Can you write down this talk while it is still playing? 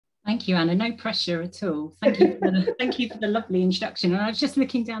Thank you, Anna. No pressure at all. Thank you for the, thank you for the lovely introduction. And I was just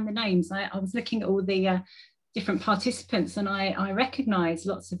looking down the names. I was looking at all the different participants, and I recognise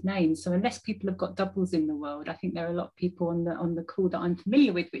lots of names. So unless people have got doubles in the world, I think there are a lot of people on the call that I'm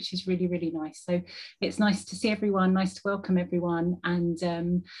familiar with, which is really, really nice. So it's nice to see everyone, nice to welcome everyone,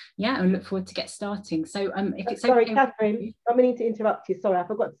 and yeah, I look forward to get starting. So if it's sorry, okay, Catherine, I'm going to interrupt you. Sorry, I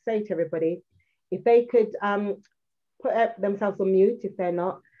forgot to say to everybody, if they could put themselves on mute if they're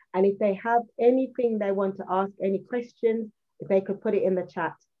not, and if they have anything they want to ask, any questions, if they could put it in the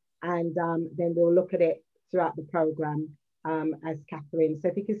chat, and then we'll look at it throughout the program as Catherine. So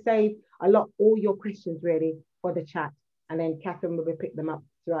if you could save all your questions really for the chat, and then Catherine will pick them up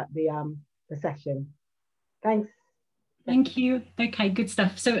throughout the session. Thanks. Thank you. Okay, good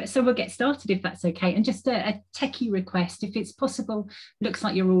stuff. So we'll get started if that's okay. And just a techie request, if it's possible, looks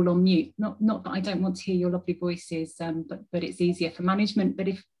like you're all on mute. Not that I don't want to hear your lovely voices, but it's easier for management. But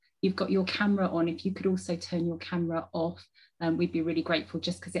if you've got your camera on, if you could also turn your camera off, we'd be really grateful,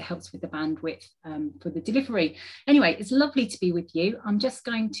 just because it helps with the bandwidth for the delivery. Anyway, it's lovely to be with you. I'm just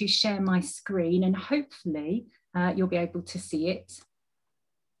going to share my screen, and hopefully you'll be able to see it.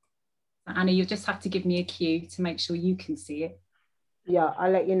 Anna, you'll just have to give me a cue to make sure you can see it. Yeah,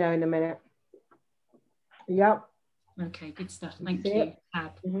 I'll let you know in a minute. Yep. Okay, good stuff. Thank you.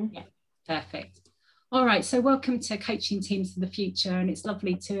 Yeah, perfect. All right, so welcome to Coaching Teams for the Future, and it's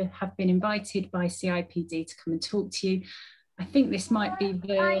lovely to have been invited by CIPD to come and talk to you. I think this might be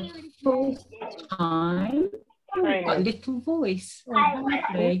the fourth time. Oh, I've got a little voice. Oh,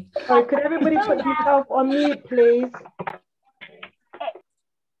 lovely. Sorry, could everybody put themselves on mute, please?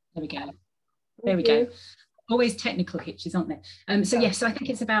 There we go. There we go. Always technical hitches, aren't there? So yes, so I think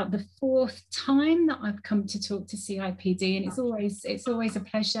it's about the fourth time that I've come to talk to CIPD, and it's always a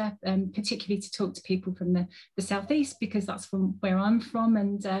pleasure, particularly to talk to people from the southeast, because that's from where I'm from,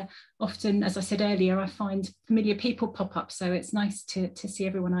 and often, as I said earlier, I find familiar people pop up. So it's nice to see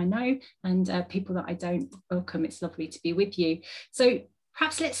everyone I know, and people that I don't. Welcome. It's lovely to be with you. So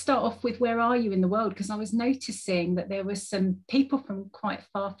perhaps let's start off with, where are you in the world? Because I was noticing that there were some people from quite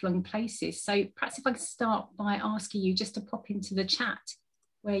far-flung places. So perhaps if I could start by asking you just to pop into the chat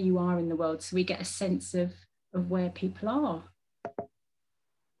where you are in the world, so we get a sense of where people are.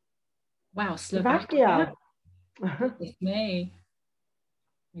 Wow, Slovakia. With me.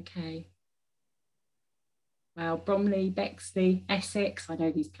 Okay. Wow, Bromley, Bexley, Essex. I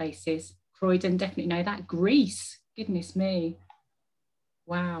know these places. Croydon, definitely know that. Greece. Goodness me.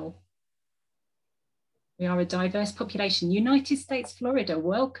 Wow. We are a diverse population. United States, Florida,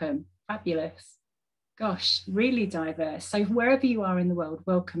 welcome. Fabulous. Gosh, really diverse. So wherever you are in the world,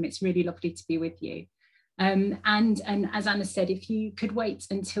 welcome. It's really lovely to be with you. And as Anna said, if you could wait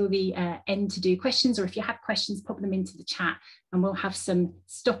until the end to do questions, or if you have questions, pop them into the chat, and we'll have some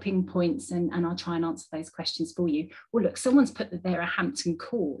stopping points, and I'll try and answer those questions for you. Well, look, someone's put that they're at Hampton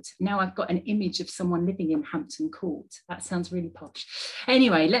Court. Now I've got an image of someone living in Hampton Court. That sounds really posh.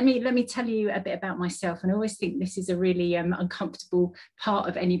 Anyway, let me tell you a bit about myself. And I always think this is a really uncomfortable part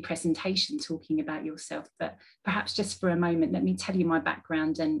of any presentation, talking about yourself, but perhaps just for a moment, let me tell you my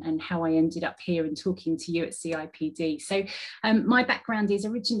background and how I ended up here and talking to you at CIPD. So my background is,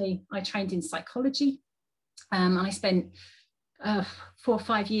 originally I trained in psychology, and I spent 4 or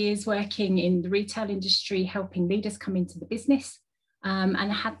 5 years working in the retail industry, helping leaders come into the business, and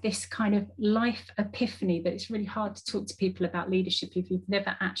I had this kind of life epiphany that it's really hard to talk to people about leadership if you've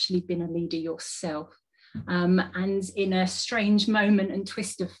never actually been a leader yourself. And in a strange moment and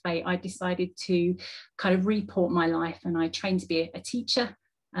twist of fate, I decided to kind of report my life, and I trained to be a teacher,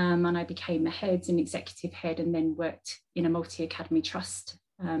 and I became a head, an executive head, and then worked in a multi-academy trust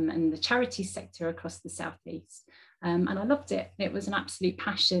and the charity sector across the southeast. And I loved it. It was an absolute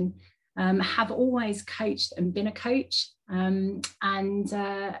passion. Have always coached and been a coach. I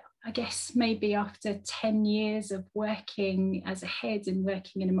guess maybe after 10 years of working as a head and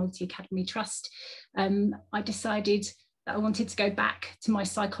working in a multi-academy trust, I decided that I wanted to go back to my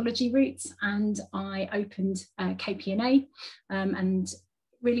psychology roots, and I opened KPNA, and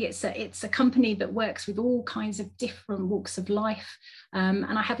really it's a company that works with all kinds of different walks of life, and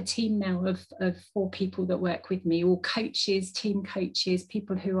I have a team now of 4 people that work with me, all coaches, team coaches,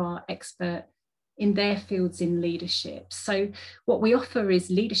 people who are expert in their fields in leadership. So what we offer is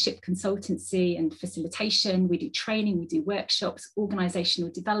leadership consultancy and facilitation. We do training, we do workshops,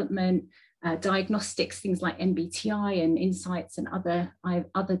 organizational development, diagnostics, things like MBTI and insights, and other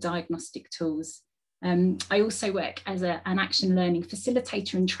diagnostic tools. I also work as an action learning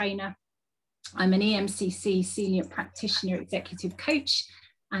facilitator and trainer. I'm an EMCC senior practitioner executive coach,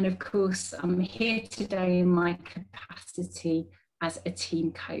 and of course I'm here today in my capacity as a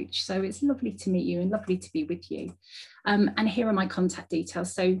team coach. So it's lovely to meet you and lovely to be with you. And here are my contact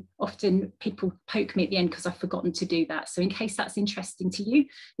details. So often people poke me at the end because I've forgotten to do that. So in case that's interesting to you,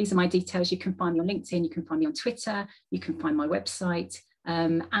 these are my details. You can find me on LinkedIn, you can find me on Twitter, you can find my website.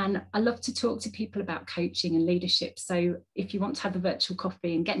 And I love to talk to people about coaching and leadership. So if you want to have a virtual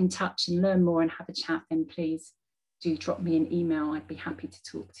coffee and get in touch and learn more and have a chat, then please do drop me an email. I'd be happy to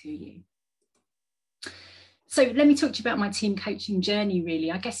talk to you. So let me talk to you about my team coaching journey,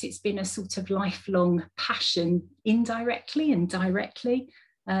 really. I guess it's been a sort of lifelong passion, indirectly and directly.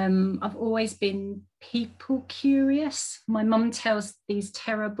 I've always been people curious. My mum tells these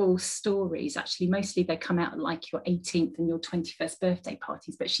terrible stories. Actually, mostly they come out at like your 18th and your 21st birthday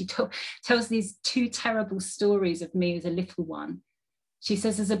parties, but she tells these two terrible stories of me as a little one. She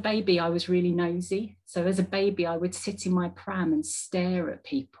says, as a baby, I was really nosy. So as a baby, I would sit in my pram and stare at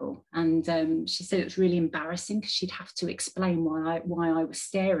people. And she said it was really embarrassing because she'd have to explain why I was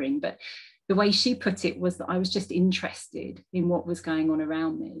staring. But the way she put it was that I was just interested in what was going on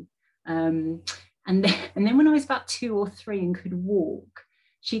around me. And then when I was about 2 or 3 and could walk,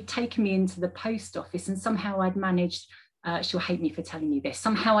 she'd taken me into the post office, and somehow I'd managed, she'll hate me for telling you this,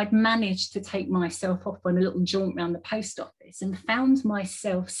 somehow I'd managed to take myself off on a little jaunt around the post office and found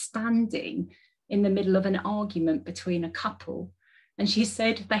myself standing in the middle of an argument between a couple. And she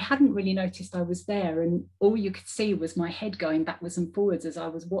said they hadn't really noticed I was there, and all you could see was my head going backwards and forwards as I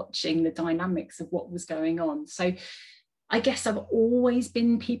was watching the dynamics of what was going on. So I guess I've always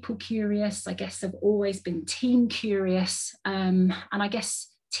been people curious. I guess I've always been team curious. And I guess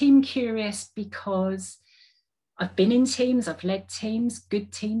team curious because I've been in teams, I've led teams,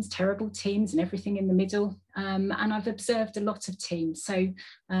 good teams, terrible teams, and everything in the middle. And I've observed a lot of teams. So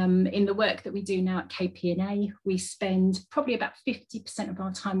in the work that we do now at KPNA, we spend probably about 50% of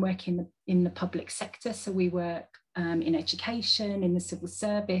our time working in the public sector. So we work in education, in the civil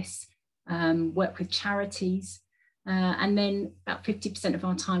service, work with charities, and then about 50% of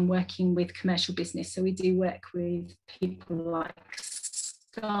our time working with commercial business. So we do work with people like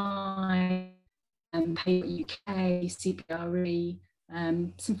Sky, Pay UK, CBRE,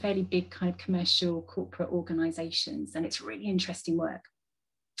 some fairly big kind of commercial corporate organisations, and it's really interesting work.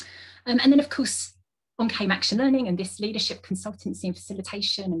 And then, of course, on came action learning and this leadership consultancy and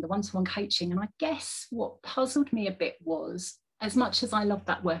facilitation and the one-to-one coaching. And I guess what puzzled me a bit was, as much as I love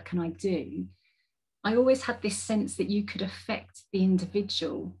that work, and I do, I always had this sense that you could affect the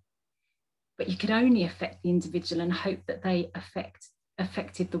individual, but you could only affect the individual and hope that they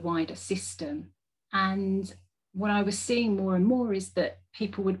affected the wider system. And what I was seeing more and more is that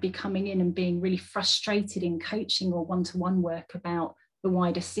people would be coming in and being really frustrated in coaching or one-to-one work about the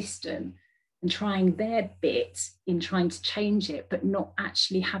wider system and trying their bit in trying to change it, but not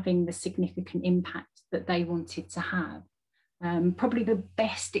actually having the significant impact that they wanted to have. Probably the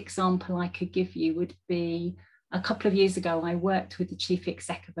best example I could give you would be a couple of years ago, I worked with the chief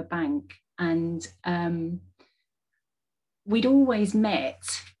exec of a bank, and we'd always met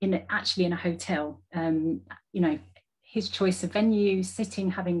actually in a hotel, you know, his choice of venue, sitting,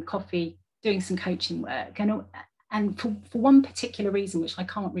 having coffee, doing some coaching work. And for one particular reason, which I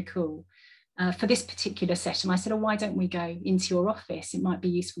can't recall, for this particular session, I said, oh, why don't we go into your office? It might be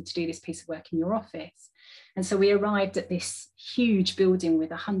useful to do this piece of work in your office. And so we arrived at this huge building with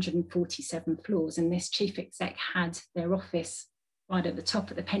 147 floors, and this chief exec had their office right at the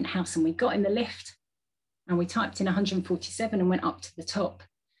top at the penthouse, and we got in the lift and we typed in 147 and went up to the top.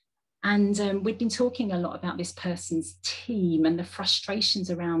 And we'd been talking a lot about this person's team and the frustrations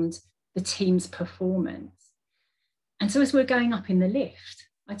around the team's performance. And so as we're going up in the lift,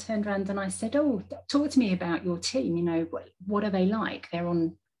 I turned around and I said, oh, talk to me about your team. You know, what are they like? They're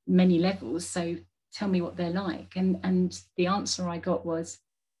on many levels, so tell me what they're like. And the answer I got was,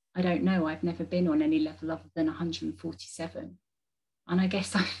 I don't know. I've never been on any level other than 147. And I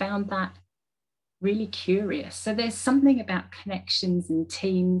guess I found that really curious. So there's something about connections and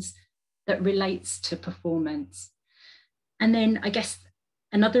teams that relates to performance. And then I guess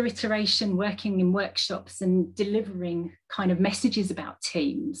another iteration, working in workshops and delivering kind of messages about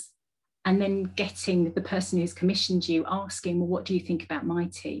teams, and then getting the person who's commissioned you asking, well, what do you think about my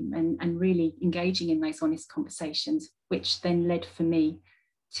team? And really engaging in those honest conversations, which then led for me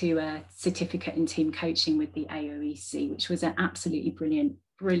to a certificate in team coaching with the AOEC, which was an absolutely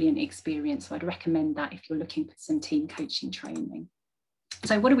brilliant experience. So I'd recommend that if you're looking for some team coaching training.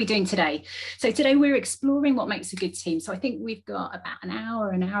 So what are we doing today? So today we're exploring what makes a good team. So I think we've got about an hour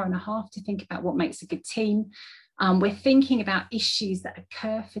and a half to think about what makes a good team. We're thinking about issues that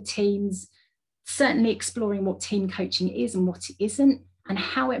occur for teams, certainly exploring what team coaching is and what it isn't. and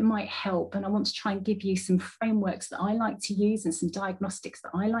how it might help. And I want to try and give you some frameworks that I like to use and some diagnostics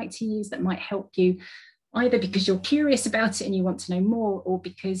that I like to use that might help you, either because you're curious about it and you want to know more, or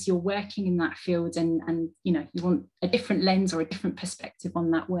because you're working in that field and you know, you want a different lens or a different perspective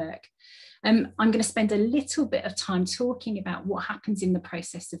on that work. I'm going to spend a little bit of time talking about what happens in the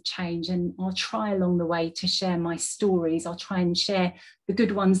process of change, and I'll try along the way to share my stories. I'll try and share the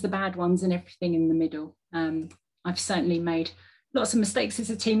good ones, the bad ones, and everything in the middle. I've certainly made lots of mistakes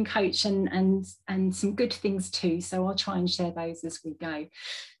as a team coach and some good things too, so I'll try and share those as we go.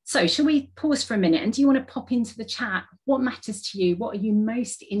 So shall we pause for a minute, and do you want to pop into the chat what matters to you? What are you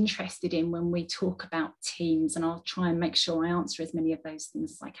most interested in when we talk about teams? And I'll try and make sure I answer as many of those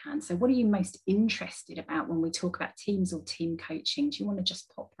things as I can. So what are you most interested about when we talk about teams or team coaching? Do you want to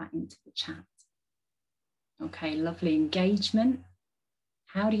just pop that into the chat? Okay, lovely. Engagement.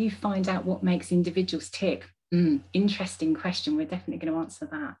 How do you find out what makes individuals tick? Interesting question. We're definitely going to answer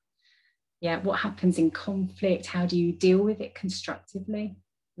that. Yeah, what happens in conflict? How do you deal with it constructively?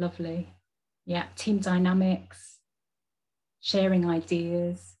 Lovely. Yeah, team dynamics, sharing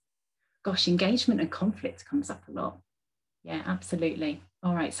ideas. Gosh, engagement and conflict comes up a lot. Yeah, absolutely.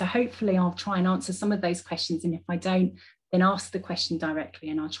 All right, so hopefully I'll try and answer some of those questions, and if I don't, then ask the question directly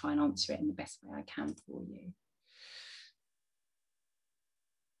and I'll try and answer it in the best way I can for you.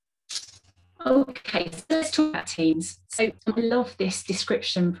 Okay, so let's talk about teams. So I love this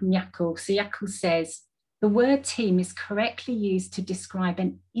description from Yakul. So Yakul says, the word team is correctly used to describe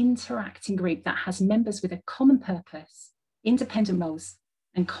an interacting group that has members with a common purpose, independent roles,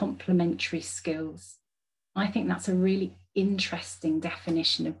 and complementary skills. I think that's a really interesting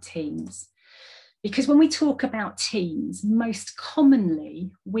definition of teams. Because when we talk about teams, most commonly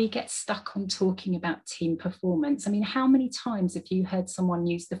we get stuck on talking about team performance. I mean, how many times have you heard someone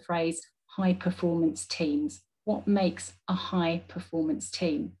use the phrase high performance teams? What makes a high performance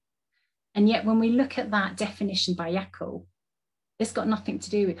team? And yet when we look at that definition by Yakul, it's got nothing to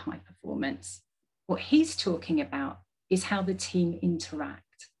do with high performance. What he's talking about is how the team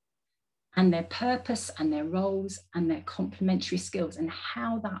interact and their purpose and their roles and their complementary skills and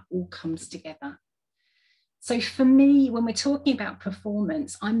how that all comes together. So for me, when we're talking about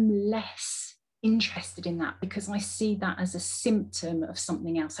performance, I'm less interested in that because I see that as a symptom of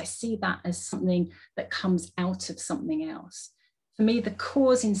something else. I see that as something that comes out of something else. For me, the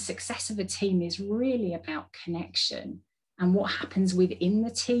cause in success of a team is really about connection and what happens within the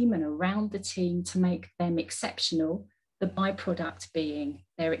team and around the team to make them exceptional, the byproduct being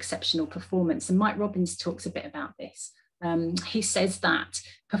their exceptional performance. And Mike Robbins talks a bit about this. He says that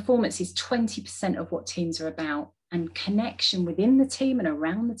performance is 20% of what teams are about, and connection within the team and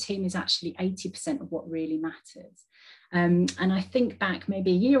around the team is actually 80% of what really matters. And I think back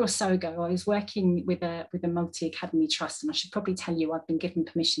maybe a year or so ago, I was working with a multi-academy trust, and I should probably tell you I've been given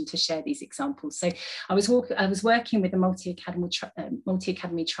permission to share these examples. So I was working with a multi-academy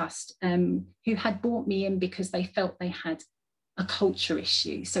trust who had brought me in because they felt they had a culture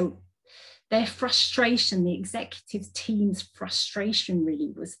issue. So their frustration, the executive team's frustration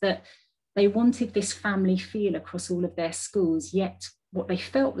really was that they wanted this family feel across all of their schools, yet what they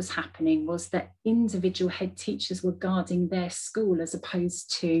felt was happening was that individual head teachers were guarding their school as opposed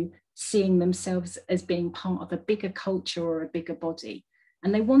to seeing themselves as being part of a bigger culture or a bigger body.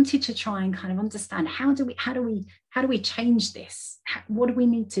 And they wanted to try and kind of understand, how do we change this? What do we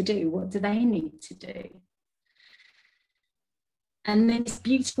need to do? What do they need to do? And then this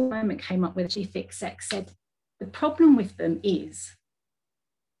beautiful moment came up where the chief exec said, the problem with them is,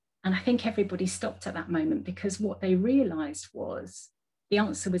 and I think everybody stopped at that moment, because what they realized was the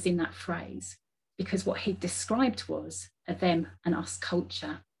answer was in that phrase, because what he described was a them and us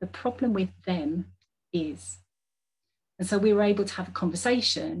culture. The problem with them is. And so we were able to have a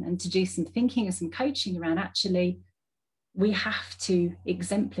conversation and to do some thinking and some coaching around, actually, we have to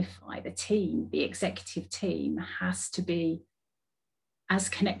exemplify the team. The executive team has to be as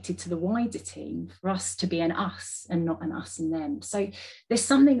connected to the wider team for us to be an us and not an us and them. So there's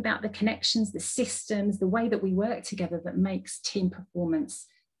something about the connections, the systems, the way that we work together that makes team performance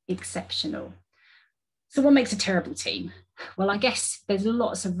exceptional. So what makes a terrible team? Well, I guess there's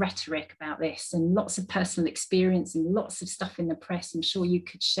lots of rhetoric about this and lots of personal experience and lots of stuff in the press. I'm sure you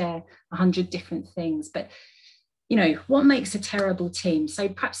could share 100 different things, but you know, what makes a terrible team? So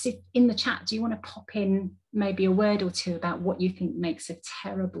perhaps if in the chat, do you want to pop in maybe a word or two about what you think makes a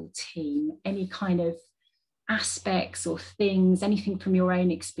terrible team? Any kind of aspects or things, anything from your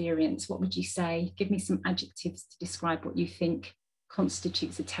own experience? What would you say? Give me some adjectives to describe what you think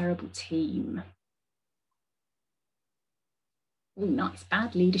constitutes a terrible team. Oh, nice.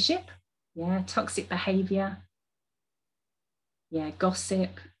 Bad leadership. Yeah, toxic behavior. Yeah,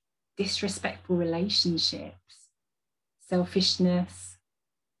 gossip, disrespectful relationships, selfishness,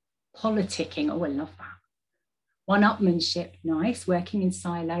 politicking. Oh, I love that. One-upmanship, nice. Working in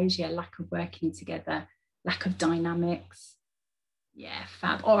silos, yeah, lack of working together, lack of dynamics. Yeah,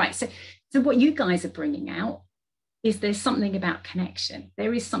 fab. All right, so what you guys are bringing out is there's something about connection.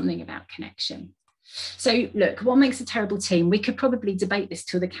 There is something about connection. So look, what makes a terrible team? We could probably debate this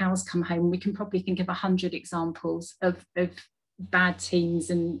till the cows come home. We can probably think of 100 examples of bad teams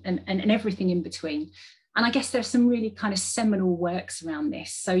and everything in between. And I guess there's some really kind of seminal works around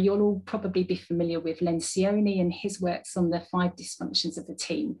this. So you'll all probably be familiar with Lencioni and his works on the 5 dysfunctions of the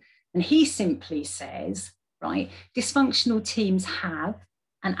team. And he simply says, right, dysfunctional teams have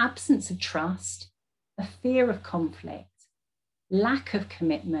an absence of trust, a fear of conflict, lack of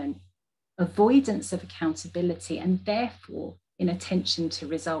commitment, avoidance of accountability, and therefore inattention to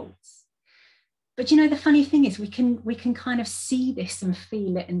results. But you know, the funny thing is we can kind of see this and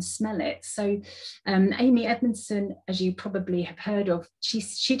feel it and smell it. So Amy Edmondson, as you probably have heard of,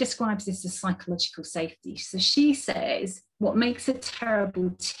 she describes this as psychological safety. So she says what makes a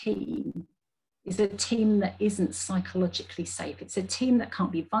terrible team is a team that isn't psychologically safe. It's a team that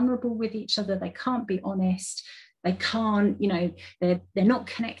can't be vulnerable with each other. They can't be honest. They can't, you know, they're not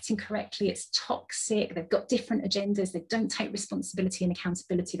connecting correctly. It's toxic. They've got different agendas. They don't take responsibility and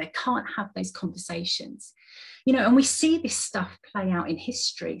accountability. They can't have those conversations, you know, and we see this stuff play out in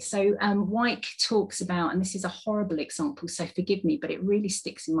history. So Wyke talks about, and this is a horrible example, so forgive me, but it really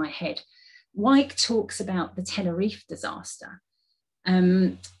sticks in my head. Wyke talks about the Tenerife disaster.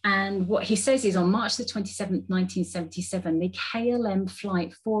 And what he says is on March the 27th, 1977, the KLM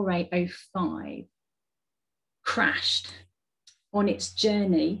flight 4805 crashed on its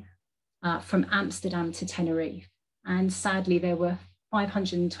journey from Amsterdam to Tenerife. And sadly, there were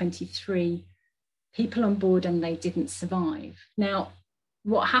 523 people on board and they didn't survive. Now,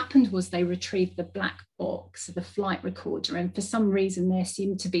 what happened was they retrieved the black box, the flight recorder, and for some reason there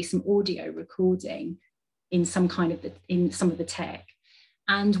seemed to be some audio recording in some of the tech.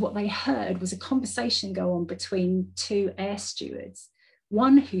 And what they heard was a conversation go on between 2 air stewards,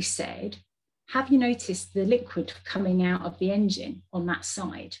 one who said, "Have you noticed the liquid coming out of the engine on that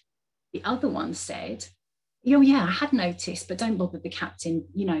side?" The other one said, "Oh yeah, I had noticed, but don't bother the captain.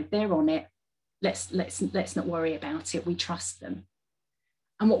 You know, they're on it. Let's not worry about it. We trust them."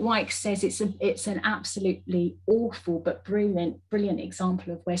 And what Wyke says, it's an absolutely awful but brilliant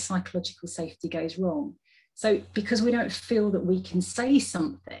example of where psychological safety goes wrong. So because we don't feel that we can say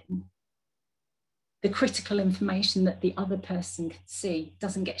something, the critical information that the other person can see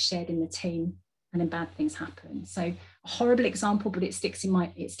doesn't get shared in the team, and then bad things happen. So a horrible example, but it sticks in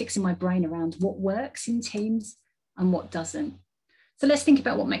my brain around what works in teams and what doesn't. So let's think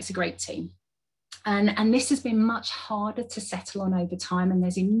about what makes a great team. And this has been much harder to settle on over time. And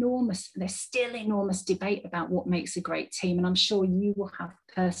there's still enormous debate about what makes a great team. And I'm sure you will have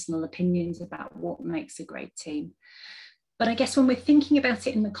personal opinions about what makes a great team. But I guess when we're thinking about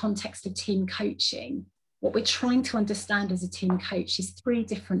it in the context of team coaching, what we're trying to understand as a team coach is 3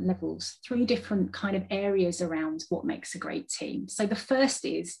 different levels, 3 different kind of areas around what makes a great team. So the first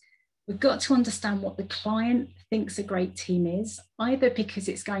is we've got to understand what the client thinks a great team is, either because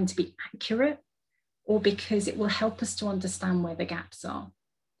it's going to be accurate or because it will help us to understand where the gaps are.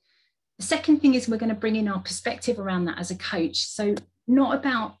 The second thing is we're going to bring in our perspective around that as a coach. So not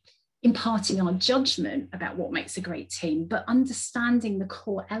about imparting our judgment about what makes a great team, but understanding the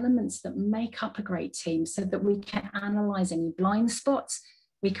core elements that make up a great team so that we can analyze any blind spots,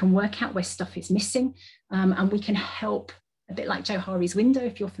 we can work out where stuff is missing, and we can help, a bit like Johari's window,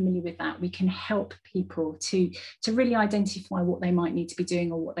 if you're familiar with that, we can help people to really identify what they might need to be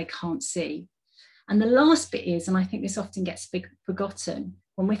doing or what they can't see. And the last bit is, and I think this often gets forgotten,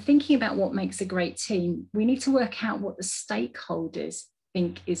 when we're thinking about what makes a great team, we need to work out what the stakeholders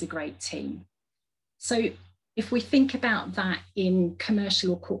think is a great team. So if we think about that in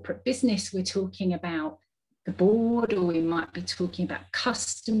commercial or corporate business, we're talking about the board, or we might be talking about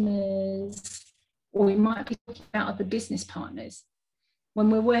customers, or we might be talking about other business partners. When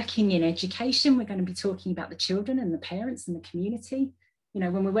we're working in education, we're going to be talking about the children and the parents and the community. You know,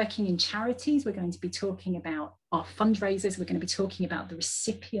 when we're working in charities, we're going to be talking about our fundraisers, we're going to be talking about the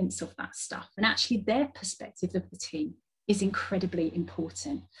recipients of that stuff. And actually their perspective of the team is incredibly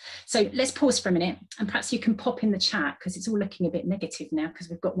important. So let's pause for a minute, and perhaps you can pop in the chat, because it's all looking a bit negative now because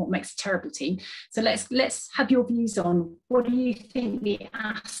we've got what makes a terrible team. So let's have your views on what do you think the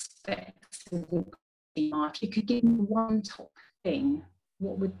aspects of the team are. If you could give me one top thing,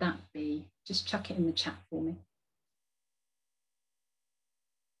 what would that be? Just chuck it in the chat for me.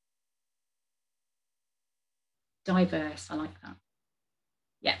 diverse. I like that.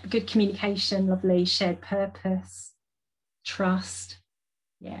 Yeah, good communication, lovely, shared purpose, trust.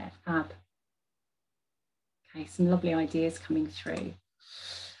 Yeah, fab. Okay, some lovely ideas coming through.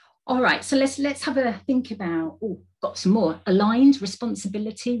 All right, so let's have a think about, oh, got some more. Aligned,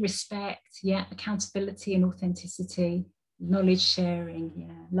 responsibility, respect, yeah, accountability and authenticity, knowledge sharing,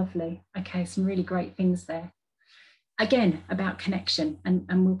 yeah, lovely. Okay, some really great things there. Again, about connection,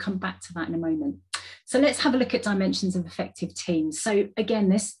 and we'll come back to that in a moment. So let's have a look at dimensions of effective teams. So again,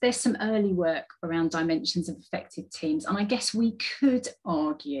 there's some early work around dimensions of effective teams, and I guess we could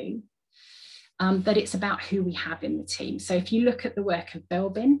argue that it's about who we have in the team. So if you look at the work of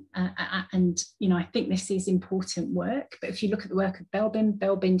Belbin, and I think this is important work, but if you look at the work of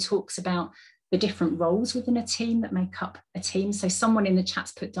Belbin talks about the different roles within a team that make up a team. So someone in the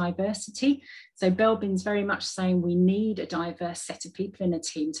chat's put diversity. So Belbin's very much saying we need a diverse set of people in a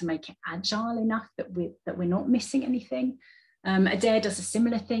team to make it agile enough that we're not missing anything. Adair does a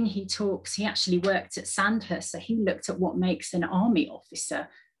similar thing. He actually worked at Sandhurst, so he looked at what makes an army officer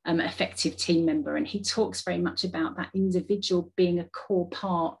effective team member, and he talks very much about that individual being a core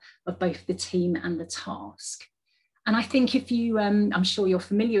part of both the team and the task. And I think if you, I'm sure you're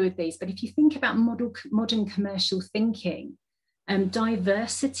familiar with these, but if you think about modern commercial thinking,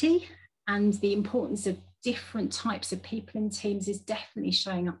 diversity and the importance of different types of people in teams is definitely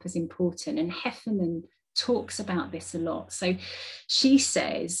showing up as important. And Heffernan talks about this a lot. So she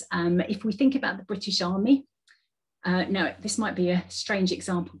says, if we think about the British Army, now, this might be a strange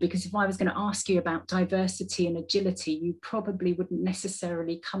example, because if I was going to ask you about diversity and agility, you probably wouldn't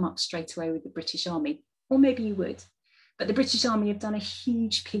necessarily come up straight away with the British Army, or maybe you would. But the British Army have done a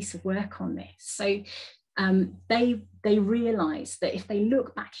huge piece of work on this. So they realise that if they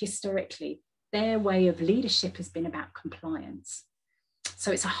look back historically, their way of leadership has been about compliance.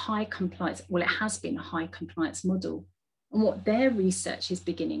 So it's a high compliance, well, it has been a high compliance model. And what their research is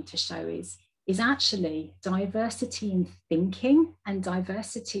beginning to show is actually diversity in thinking and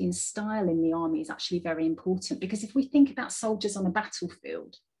diversity in style in the army is actually very important. Because if we think about soldiers on a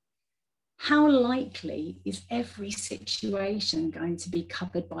battlefield, how likely is every situation going to be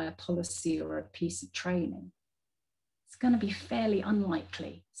covered by a policy or a piece of training? It's going to be fairly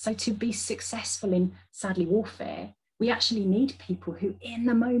unlikely. So to be successful in, sadly, warfare, we actually need people who in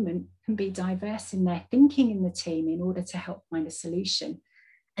the moment can be diverse in their thinking in the team in order to help find a solution.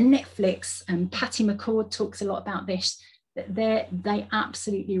 And Netflix and Patty McCord talks a lot about this, that they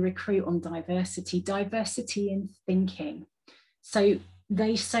absolutely recruit on diversity in thinking. So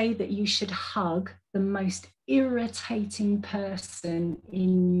they say that you should hug the most irritating person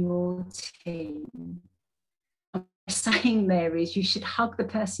in your team. What I'm saying there is you should hug the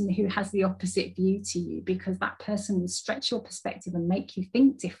person who has the opposite view to you, because that person will stretch your perspective and make you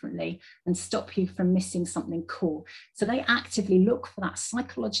think differently and stop you from missing something core. So they actively look for that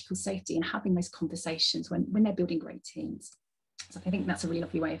psychological safety in having those conversations when they're building great teams. So I think that's a really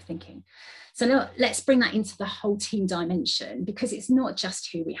lovely way of thinking. So now let's bring that into the whole team dimension, because it's not just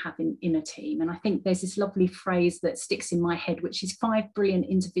who we have in a team. And I think there's this lovely phrase that sticks in my head, which is 5 brilliant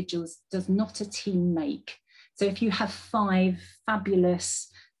individuals does not a team make. So if you have 5 fabulous,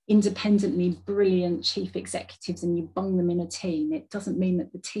 independently brilliant chief executives and you bung them in a team, it doesn't mean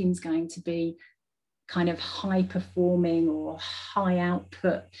that the team's going to be kind of high performing or high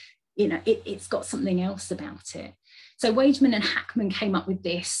output. It's got something else about it. So Wageman and Hackman came up with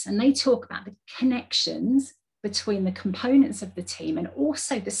this, and they talk about the connections between the components of the team and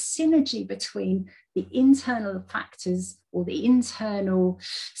also the synergy between the internal factors or the internal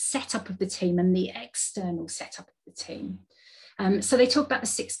setup of the team and the external setup of the team. So they talk about the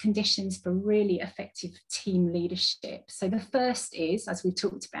 6 conditions for really effective team leadership. So the first is, as we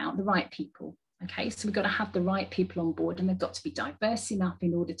talked about, the right people. Okay, so we've got to have the right people on board, and they've got to be diverse enough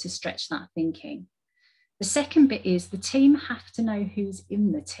in order to stretch that thinking. The second bit is the team have to know who's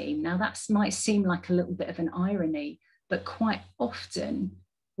in the team. Now that might seem like a little bit of an irony, but quite often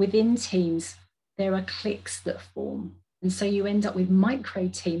within teams, there are cliques that form. And so you end up with micro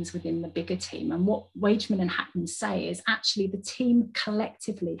teams within the bigger team. And what Wageman and Hackman say is actually the team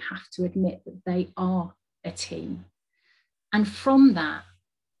collectively have to admit that they are a team. And from that,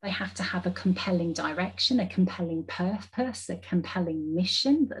 they have to have a compelling direction, a compelling purpose, a compelling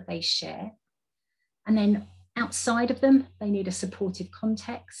mission that they share. And then outside of them, they need a supportive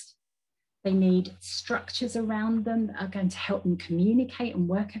context. They need structures around them that are going to help them communicate and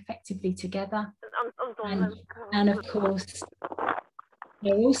work effectively together. And of course,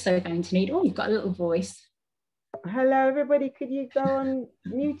 they're also going to need, oh, you've got a little voice. Hello, everybody. Could you go on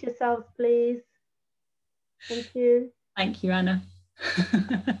mute yourselves, please? Thank you. Thank you, Anna.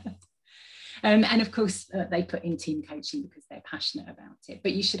 And of course, they put in team coaching because they're passionate about it.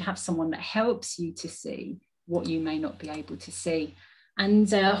 But you should have someone that helps you to see what you may not be able to see.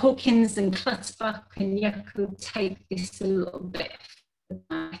 And Hawkins and Clutterbuck and Jekyll take this a little bit.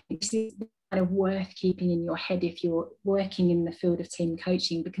 I think this is kind of worth keeping in your head if you're working in the field of team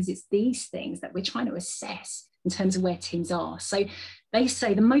coaching, because it's these things that we're trying to assess in terms of where teams are. So they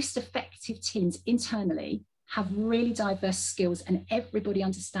say the most effective teams internally have really diverse skills and everybody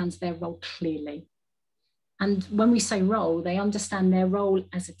understands their role clearly. And when we say role, they understand their role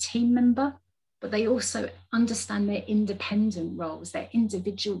as a team member, but they also understand their independent roles, their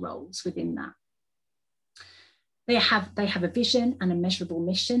individual roles within that. They have a vision and a measurable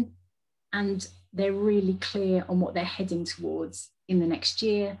mission, and they're really clear on what they're heading towards in the next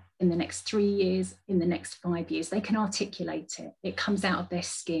year, in the next 3 years, in the next 5 years. They can articulate it. It comes out of their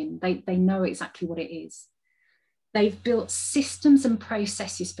skin. They know exactly what it is. They've built systems and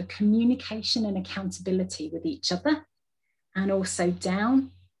processes for communication and accountability with each other, and also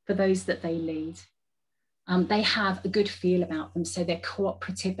down for those that they lead. They have a good feel about them, so they're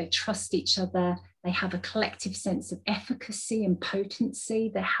cooperative, they trust each other, they have a collective sense of efficacy and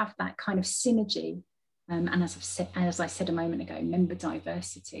potency, they have that kind of synergy, and as I said a moment ago, member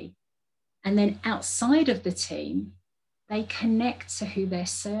diversity. And then outside of the team, they connect to who they're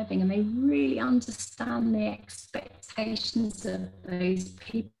serving and they really understand the expectations of those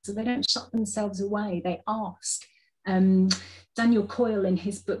people, so they don't shut themselves away, they ask. Daniel Coyle in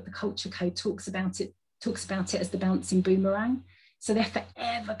his book, The Culture Code, talks about it as the bouncing boomerang. So they're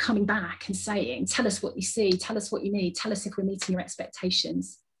forever coming back and saying, tell us what you see, tell us what you need, tell us if we're meeting your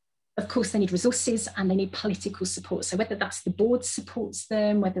expectations. Of course, they need resources and they need political support. So whether that's the board supports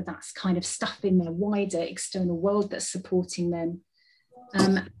them, whether that's kind of stuff in their wider external world that's supporting them,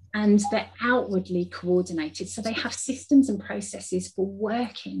 and they're outwardly coordinated. So they have systems and processes for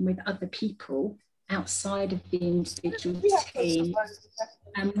working with other people outside of the individual team.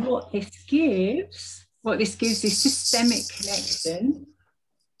 And what this gives is systemic connection.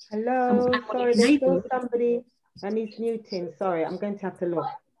 Hello, sorry, there's still somebody and he's muting. Sorry, I'm going to have to look.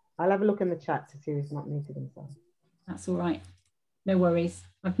 I'll have a look in the chat to see who's not muted himself. That's all right. No worries.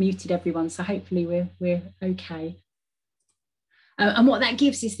 I've muted everyone, so hopefully we're okay. And what that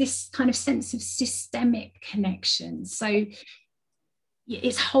gives is this kind of sense of systemic connection. So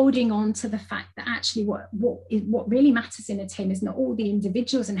it's holding on to the fact that actually what really matters in a team is not all the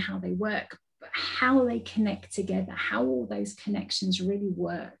individuals and how they work, but how they connect together, how all those connections really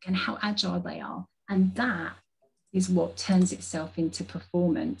work and how agile they are. And that is what turns itself into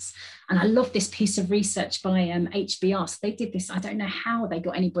performance. And I love this piece of research by HBR. So they did this, I don't know how they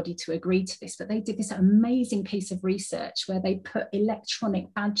got anybody to agree to this, but they did this amazing piece of research where they put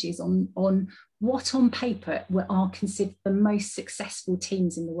electronic badges on what on paper are considered the most successful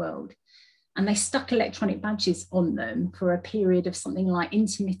teams in the world. And they stuck electronic badges on them for a period of something like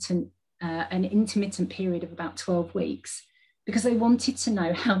an intermittent period of about 12 weeks, because they wanted to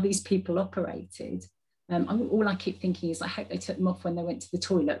know how these people operated. All I keep thinking is I hope they took them off when they went to the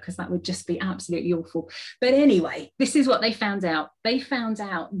toilet, because that would just be absolutely awful. But anyway, this is what they found out. They found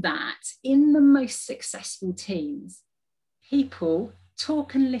out that in the most successful teams, people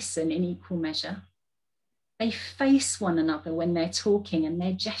talk and listen in equal measure. They face one another when they're talking and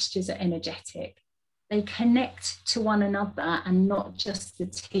their gestures are energetic. They connect to one another and not just the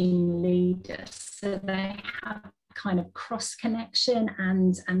team leader. So they have kind of cross connection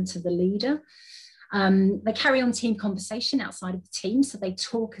and to the leader. They carry on team conversation outside of the team. So they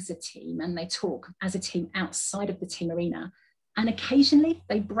talk as a team and they talk as a team outside of the team arena. And occasionally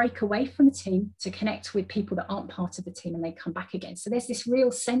they break away from the team to connect with people that aren't part of the team and they come back again. So there's this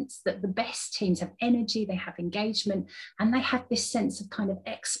real sense that the best teams have energy, they have engagement, and they have this sense of kind of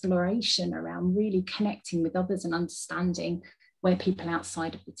exploration around really connecting with others and understanding where people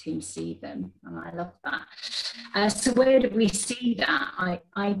outside of the team see them. And I love that. So where do we see that?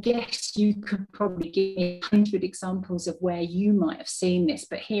 I guess you could probably give me 100 examples of where you might have seen this,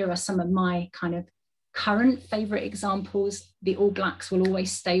 but here are some of my kind of current favorite examples. The All Blacks will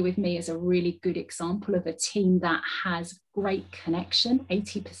always stay with me as a really good example of a team that has great connection,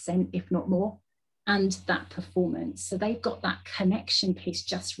 80% if not more, and that performance. So they've got that connection piece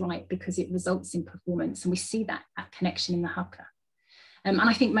just right because it results in performance, and we see that connection in the haka. And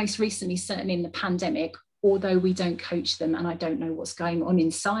I think most recently, certainly in the pandemic, although we don't coach them and I don't know what's going on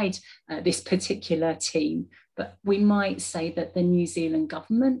inside this particular team, but we might say that the New Zealand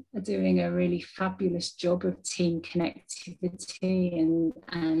government are doing a really fabulous job of team connectivity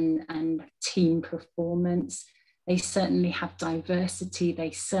and team performance. They certainly have diversity.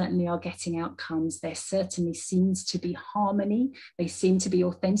 They certainly are getting outcomes. There certainly seems to be harmony. They seem to be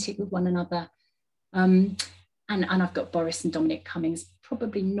authentic with one another. And I've got Boris and Dominic Cummings,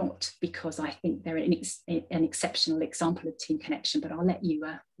 probably not because I think they're an exceptional example of team connection, but I'll let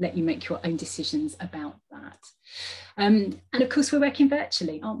you make your own decisions about that. And of course, we're working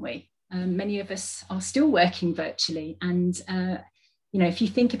virtually, aren't we? Many of us are still working virtually. And, if you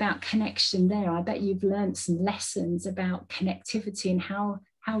think about connection there, I bet you've learned some lessons about connectivity and how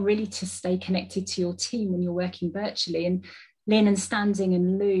really to stay connected to your team when you're working virtually. And Lynn and Standing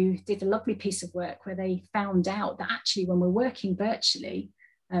and Lou did a lovely piece of work where they found out that actually when we're working virtually,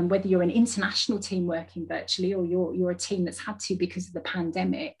 whether you're an international team working virtually or you're a team that's had to because of the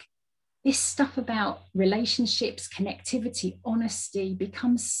pandemic, this stuff about relationships, connectivity, honesty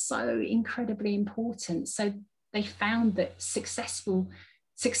becomes so incredibly important. So they found that successful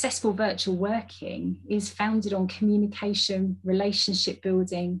virtual working is founded on communication, relationship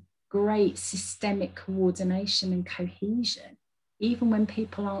building, great systemic coordination and cohesion, even when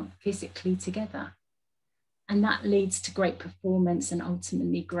people aren't physically together. And that leads to great performance and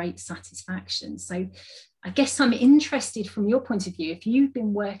ultimately great satisfaction. So I guess I'm interested from your point of view, if you've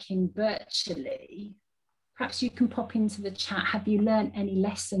been working virtually, perhaps you can pop into the chat. Have you learned any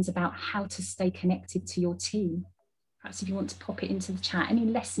lessons about how to stay connected to your team? Perhaps if you want to pop it into the chat, any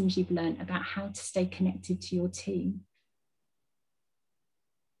lessons you've learned about how to stay connected to your team?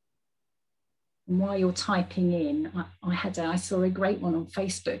 And while you're typing in, I saw a great one on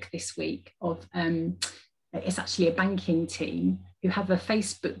Facebook this week of, it's actually a banking team who have a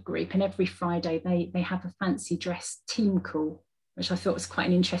Facebook group, and every Friday they have a fancy dress team call, which I thought was quite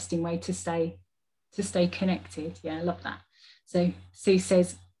an interesting way to stay connected. Yeah, I love that. So Sue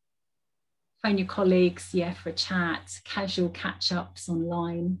says, phone your colleagues, yeah, for a chat, casual catch-ups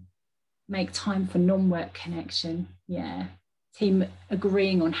online, make time for non-work connection, yeah. Team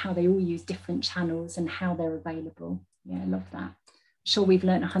agreeing on how they all use different channels and how they're available. Yeah, I love that. I'm sure we've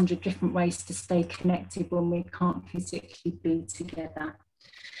learned 100 different ways to stay connected when we can't physically be together.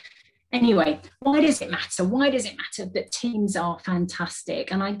 Anyway, why does it matter? Why does it matter that teams are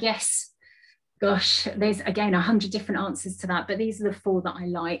fantastic? And I guess, gosh, there's again 100 different answers to that, but these are the 4 that I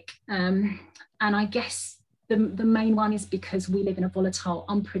like. And I guess the main one is because we live in a volatile,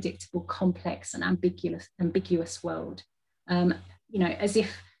 unpredictable, complex and ambiguous world.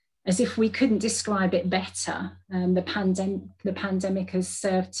 As if we couldn't describe it better, the pandemic has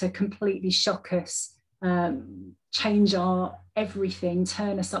served to completely shock us, change our everything,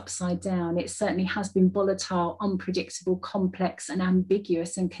 turn us upside down. It certainly has been volatile, unpredictable, complex and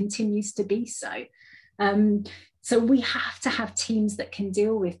ambiguous, and continues to be so. So we have to have teams that can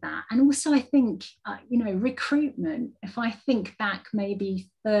deal with that. And also I think, recruitment, if I think back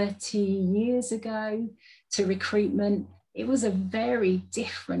maybe 30 years ago to recruitment, it was a very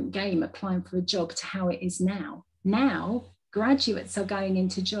different game applying for a job to how it is now. Now, graduates are going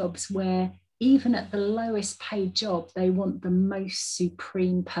into jobs where even at the lowest paid job, they want the most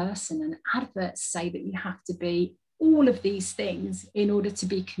supreme person. And adverts say that you have to be all of these things in order to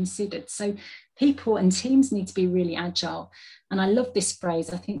be considered. So people and teams need to be really agile. And I love this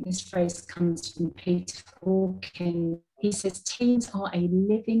phrase. I think this phrase comes from Peter Hawkins. He says, teams are a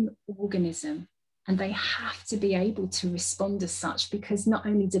living organism. And they have to be able to respond as such, because not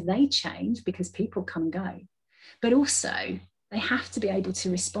only do they change because people come and go, but also they have to be able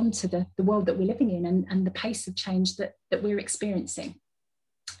to respond to the world that we're living in and the pace of change that we're experiencing.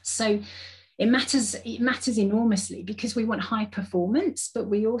 So it matters enormously, because we want high performance, but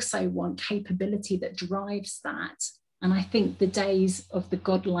we also want capability that drives that. And I think the days of the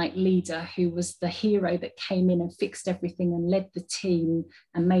godlike leader who was the hero that came in and fixed everything and led the team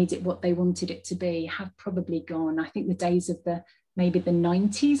and made it what they wanted it to be have probably gone. I think the days of maybe the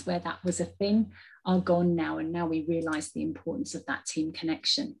 90s where that was a thing are gone now. And now we realize the importance of that team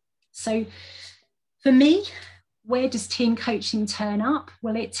connection. So for me, where does team coaching turn up?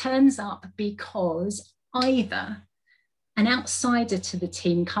 Well, it turns up because either an outsider to the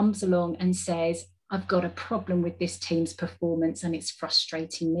team comes along and says, I've got a problem with this team's performance and it's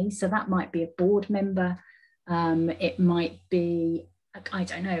frustrating me. So that might be a board member. It might be, I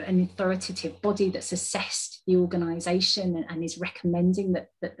don't know, an authoritative body that's assessed the organisation and is recommending that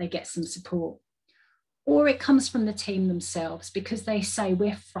they get some support. Or it comes from the team themselves, because they say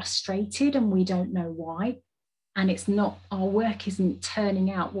we're frustrated and we don't know why. And it's not, our work isn't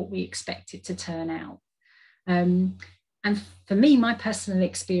turning out what we expect it to turn out. And for me, my personal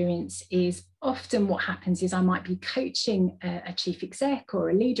experience is often what happens is I might be coaching a chief exec or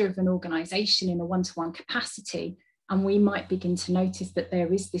a leader of an organisation in a one-to-one capacity, and we might begin to notice that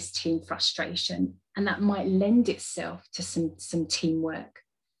there is this team frustration. And that might lend itself to some teamwork.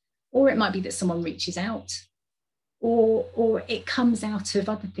 Or it might be that someone reaches out, or it comes out of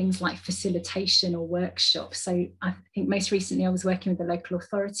other things like facilitation or workshops. So I think most recently I was working with a local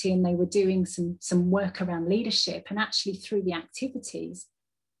authority, and they were doing some work around leadership, and actually through the activities,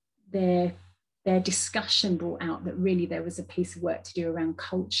 their discussion brought out that really there was a piece of work to do around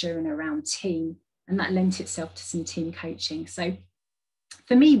culture and around team, and that lent itself to some team coaching. So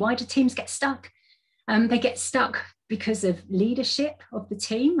for me, why do teams get stuck? They get stuck because of leadership of the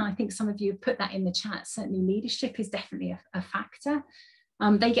team. I think some of you have put that in the chat. Certainly leadership is definitely a factor.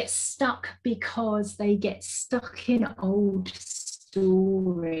 They get stuck because they get stuck in old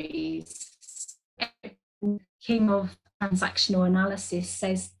stories. King of transactional analysis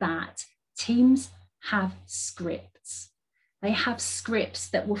says that teams have scripts. They have scripts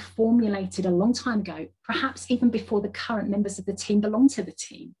that were formulated a long time ago, perhaps even before the current members of the team belong to the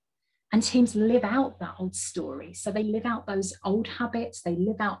team. And teams live out that old story. So they live out those old habits, they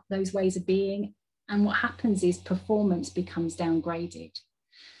live out those ways of being. And what happens is performance becomes downgraded.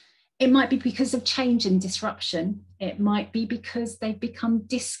 It might be because of change and disruption. It might be because they've become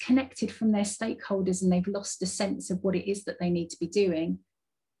disconnected from their stakeholders and they've lost a sense of what it is that they need to be doing.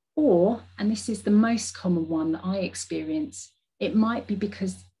 Or, and this is the most common one that I experience, it might be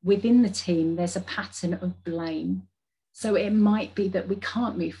because within the team, there's a pattern of blame. So it might be that we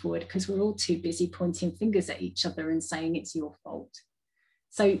can't move forward because we're all too busy pointing fingers at each other and saying it's your fault.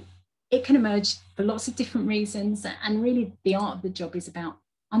 So it can emerge for lots of different reasons. And really the art of the job is about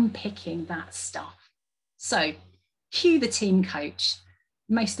unpicking that stuff. So cue the team coach,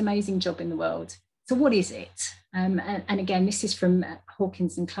 most amazing job in the world. So what is it? And again, this is from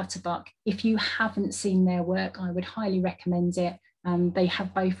Hawkins and Clutterbuck. If you haven't seen their work, I would highly recommend it. They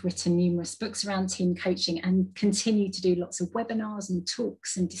have both written numerous books around team coaching and continue to do lots of webinars and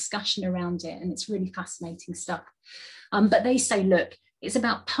talks and discussion around it. And it's really fascinating stuff. But they say, look, it's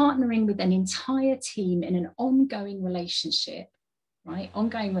about partnering with an entire team in an ongoing relationship, right?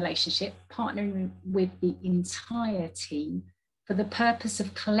 Ongoing relationship, partnering with the entire team for the purpose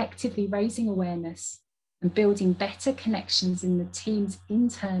of collectively raising awareness and building better connections in the team's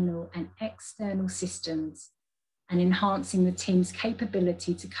internal and external systems, and enhancing the team's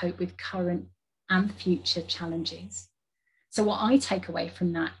capability to cope with current and future challenges. So what I take away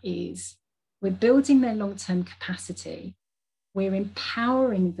from that is we're building their long-term capacity. We're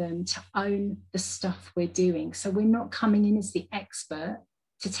empowering them to own the stuff we're doing. So we're not coming in as the expert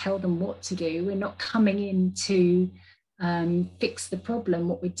to tell them what to do. We're not coming in to fix the problem.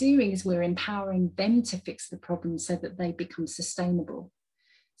 What we're doing is we're empowering them to fix the problem so that they become sustainable.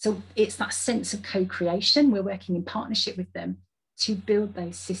 So it's that sense of co-creation. We're working in partnership with them to build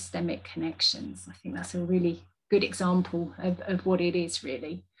those systemic connections. I think that's a really good example of what it is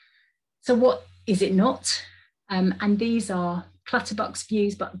really. So what is it not? And these are Clutterbuck's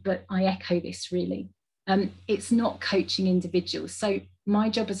views, but I echo this really. It's not coaching individuals. So my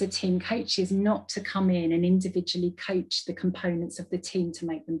job as a team coach is not to come in and individually coach the components of the team to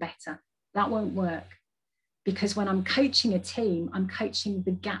make them better. That won't work. Because when I'm coaching a team, I'm coaching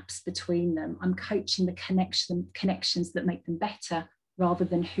the gaps between them. I'm coaching the connections that make them better rather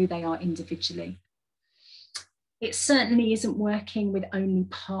than who they are individually. It certainly isn't working with only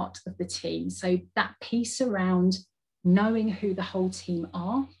part of the team. So that piece around knowing who the whole team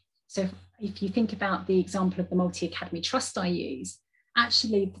are. So if you think about the example of the multi-academy trust I use,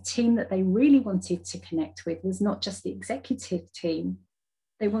 actually the team that they really wanted to connect with was not just the executive team.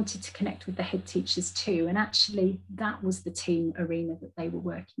 They wanted to connect with the head teachers too. And actually that was the team arena that they were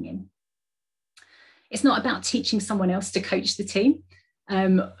working in. It's not about teaching someone else to coach the team.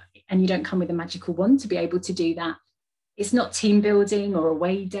 And you don't come with a magical wand to be able to do that. It's not team building or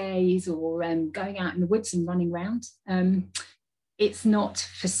away days or going out in the woods and running around. It's not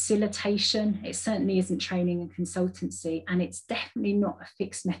facilitation. It certainly isn't training and consultancy. And it's definitely not a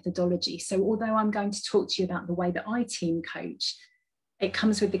fixed methodology. So although I'm going to talk to you about the way that I team coach, it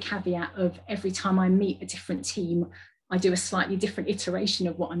comes with the caveat of every time I meet a different team, I do a slightly different iteration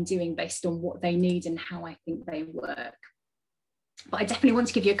of what I'm doing based on what they need and how I think they work. But I definitely want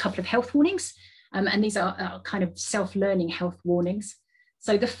to give you a couple of health warnings. And these are kind of self-learning health warnings.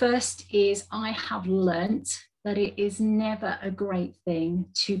 So the first is I have learnt that it is never a great thing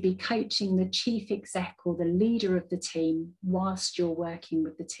to be coaching the chief exec or the leader of the team whilst you're working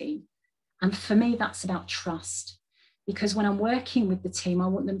with the team. And for me, that's about trust. Because when I'm working with the team, I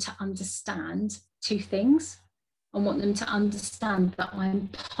want them to understand two things. I want them to understand that I'm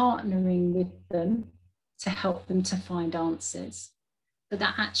partnering with them to help them to find answers, but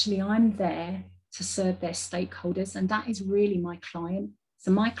that actually I'm there to serve their stakeholders. And that is really my client.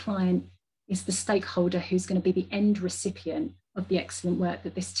 So my client is the stakeholder who's going to be the end recipient of the excellent work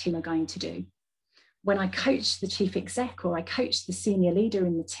that this team are going to do. When I coach the chief exec or I coach the senior leader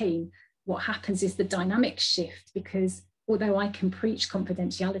in the team, what happens is the dynamics shift, because although I can preach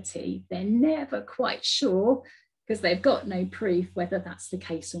confidentiality, they're never quite sure, because they've got no proof whether that's the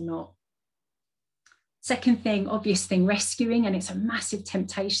case or not. Second thing, obvious thing, rescuing, and it's a massive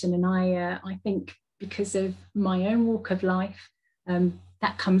temptation. And I think because of my own walk of life,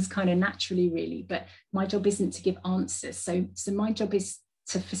 that comes kind of naturally, really. But my job isn't to give answers. So my job is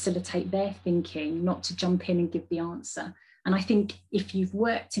to facilitate their thinking, not to jump in and give the answer. And I think if you've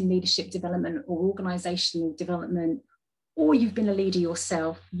worked in leadership development or organisational development, or you've been a leader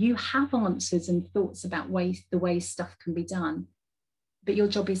yourself, you have answers and thoughts about the ways stuff can be done. But your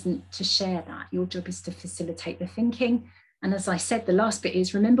job isn't to share that. Your job is to facilitate the thinking. And as I said, the last bit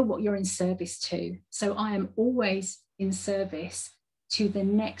is remember what you're in service to. So I am always in service to the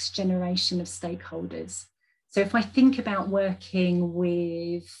next generation of stakeholders. So if I think about working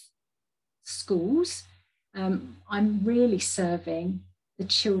with schools, I'm really serving the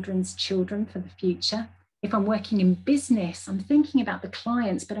children's children for the future. If I'm working in business, I'm thinking about the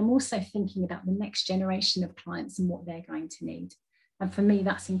clients, but I'm also thinking about the next generation of clients and what they're going to need. And for me,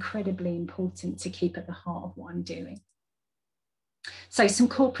 that's incredibly important to keep at the heart of what I'm doing. So some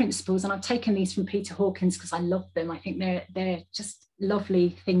core principles, and I've taken these from Peter Hawkins because I love them. I think they're just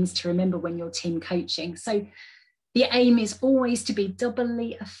lovely things to remember when you're team coaching. So the aim is always to be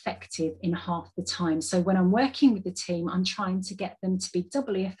doubly effective in half the time. So when I'm working with the team, I'm trying to get them to be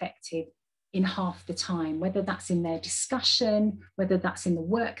doubly effective in half the time, whether that's in their discussion, whether that's in the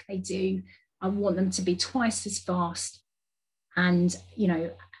work they do. I want them to be twice as fast and, you know,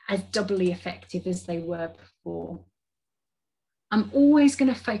 as doubly effective as they were before. I'm always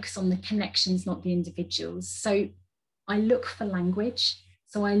going to focus on the connections, not the individuals. So I look for language.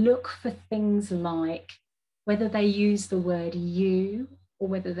 So I look for things like whether they use the word you or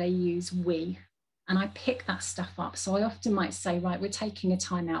whether they use we. And I pick that stuff up. So I often might say, right, we're taking a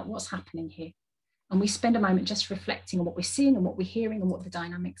time out. What's happening here? And we spend a moment just reflecting on what we're seeing and what we're hearing and what the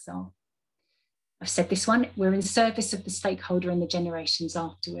dynamics are. I've said this one, we're in service of the stakeholder and the generations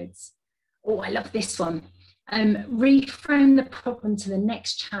afterwards. Oh, I love this one. Reframe the problem to the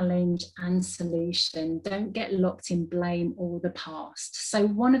next challenge and solution. Don't get locked in blame or the past. So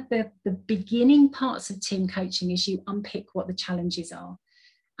one of the beginning parts of team coaching is you unpick what the challenges are.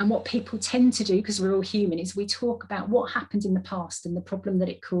 And what people tend to do, because we're all human, is we talk about what happened in the past and the problem that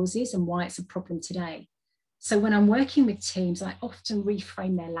it causes and why it's a problem today. So when I'm working with teams, I often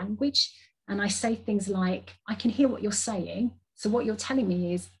reframe their language and I say things like, I can hear what you're saying. So what you're telling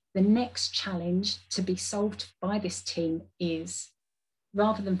me is the next challenge to be solved by this team is,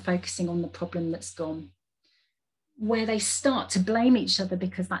 rather than focusing on the problem that's gone. Where they start to blame each other,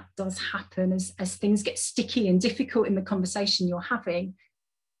 because that does happen as things get sticky and difficult in the conversation you're having,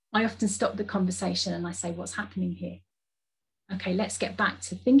 I often stop the conversation and I say, what's happening here? Okay, let's get back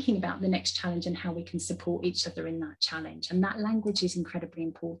to thinking about the next challenge and how we can support each other in that challenge. And that language is incredibly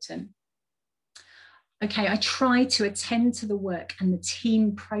important. Okay, I try to attend to the work and the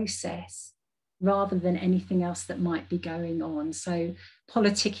team process rather than anything else that might be going on. So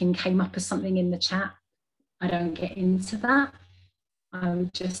politicking came up as something in the chat. I don't get into that. I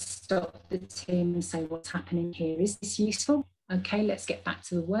would just stop the team and say, what's happening here? Is this useful? Okay, let's get back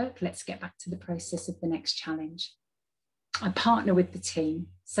to the work. Let's get back to the process of the next challenge. I partner with the team.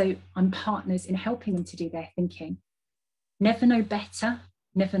 So I'm partners in helping them to do their thinking. Never know better,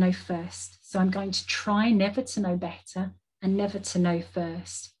 never know first. So I'm going to try never to know better and never to know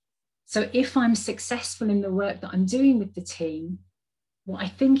first. So if I'm successful in the work that I'm doing with the team, what I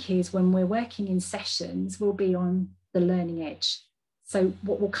think is when we're working in sessions, we'll be on the learning edge. So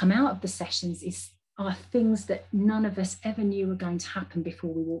what will come out of the sessions are things that none of us ever knew were going to happen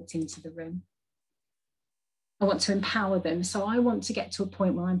before we walked into the room. I want to empower them. So I want to get to a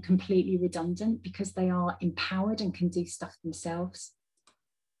point where I'm completely redundant because they are empowered and can do stuff themselves.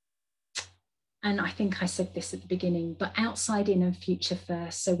 And I think I said this at the beginning, but outside in and future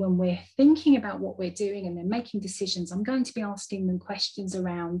first. So when we're thinking about what we're doing and they're making decisions, I'm going to be asking them questions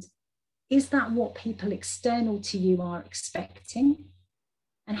around, is that what people external to you are expecting?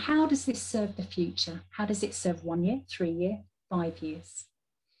 And how does this serve the future? How does it serve 1 year, 3 years, 5 years?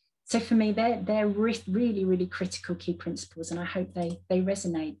 So for me, they're really, really critical key principles, and I hope they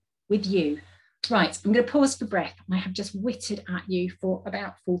resonate with you. Right, I'm going to pause for breath. I have just whittled at you for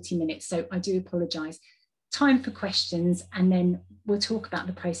about 40 minutes, so I do apologise. Time for questions, and then we'll talk about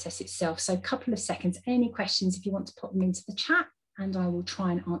the process itself. So a couple of seconds. Any questions, if you want to put them into the chat, and I will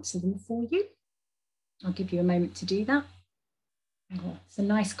try and answer them for you. I'll give you a moment to do that. Oh, it's a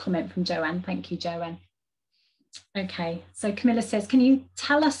nice comment from Joanne. Thank you, Joanne. Okay, so Camilla says, can you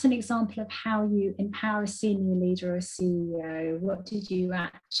tell us an example of how you empower a senior leader or a CEO? What did you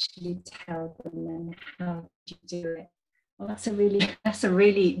actually tell them and how did you do it? Well, that's a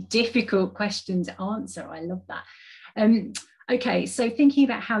really difficult question to answer. I love that. Okay, so thinking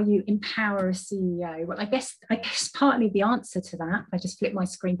about how you empower a CEO, well, I guess partly the answer to that, I just flip my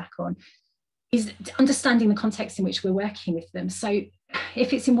screen back on, is understanding the context in which we're working with them. So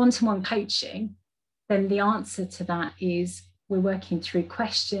if it's in one-to-one coaching, then the answer to that is we're working through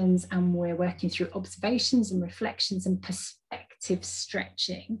questions and we're working through observations and reflections and perspective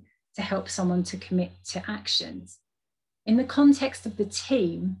stretching to help someone to commit to actions. In the context of the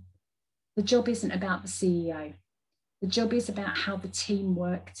team, the job isn't about the CEO. The job is about how the team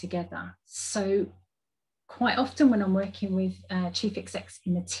work together. So quite often when I'm working with chief execs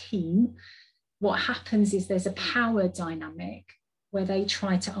in a team, what happens is there's a power dynamic where they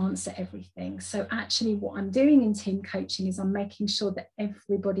try to answer everything. So actually what I'm doing in team coaching is I'm making sure that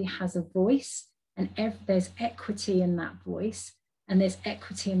everybody has a voice and there's equity in that voice, and there's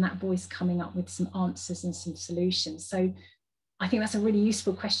equity in that voice coming up with some answers and some solutions. So I think that's a really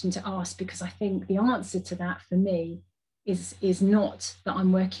useful question to ask, because I think the answer to that for me is not that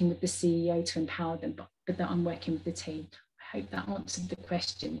I'm working with the CEO to empower them, but that I'm working with the team. I hope that answered the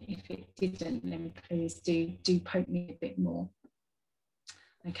question. If it didn't, then please do poke me a bit more.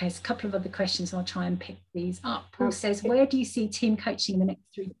 Okay, so a couple of other questions. I'll try and pick these up. Paul says, where do you see team coaching in the next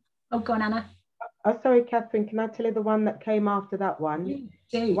 3? Oh, go on, Anna. Oh, sorry, Catherine, can I tell you the one that came after that one?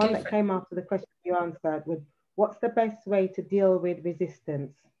 Yeah, the one that came after the question you answered with, what's the best way to deal with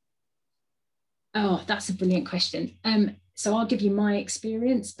resistance? Oh, that's a brilliant question. So I'll give you my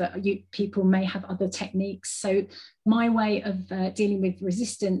experience, but people may have other techniques. So my way of dealing with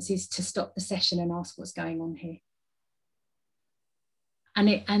resistance is to stop the session and ask what's going on here.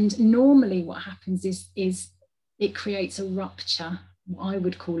 And normally what happens is it creates a rupture, what I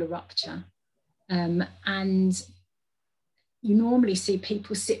would call a rupture. And you normally see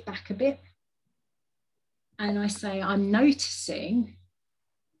people sit back a bit. And I say, I'm noticing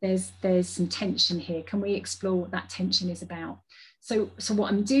there's some tension here. Can we explore what that tension is about? So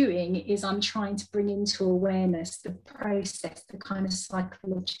what I'm doing is I'm trying to bring into awareness the process, the kind of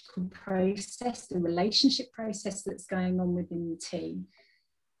psychological process, the relationship process that's going on within the team.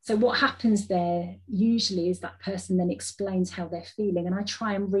 So what happens there usually is that person then explains how they're feeling, and I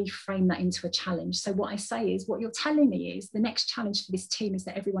try and reframe that into a challenge. So what I say is, what you're telling me is the next challenge for this team is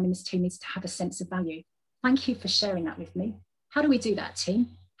that everyone in this team needs to have a sense of value. Thank you for sharing that with me. How do we do that, team?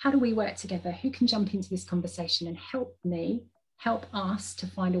 How do we work together? Who can jump into this conversation and help us to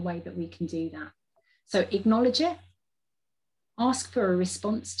find a way that we can do that? So acknowledge it, ask for a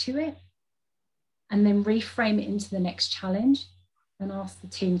response to it, and then reframe it into the next challenge and ask the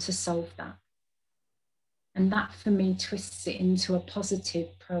team to solve that. And that, for me, twists it into a positive,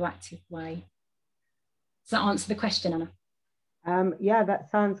 proactive way. Does that answer the question, Anna? Yeah, that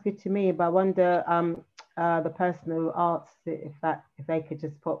sounds good to me, but I wonder the person who asked it, if they could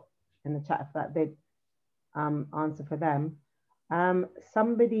just put in the chat if that did answer for them.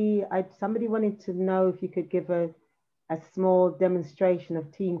 Somebody wanted to know if you could give a small demonstration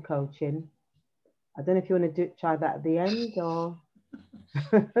of team coaching. I don't know if you want to try that at the end or.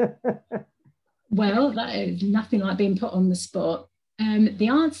 Well, that is nothing like being put on the spot. The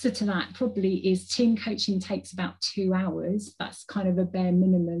answer to that probably is team coaching takes about 2 hours. That's kind of a bare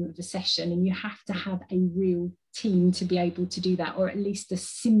minimum of a session, and you have to have a real team to be able to do that, or at least a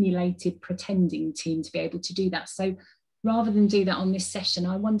simulated pretending team to be able to do that. So rather than do that on this session,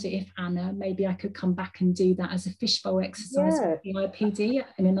 I wonder if, Anna, maybe I could come back and do that as a fishbowl exercise with the CIPD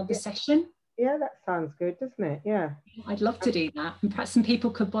in another session. Yeah, that sounds good, doesn't it? Yeah. I'd love to do that. And perhaps some people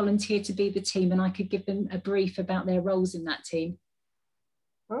could volunteer to be the team, and I could give them a brief about their roles in that team.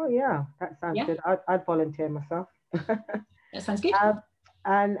 Oh, yeah, that sounds good. I'd volunteer myself. That sounds good.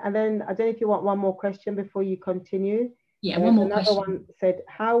 And then I don't know if you want one more question before you continue. Yeah, one more question. Another one said,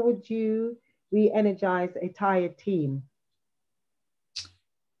 how would you re-energize a tired team?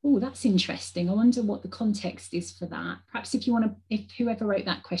 Oh, that's interesting. I wonder what the context is for that. Perhaps if you want to, if whoever wrote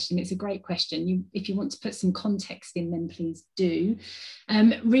that question, it's a great question. If you want to put some context in, then please do.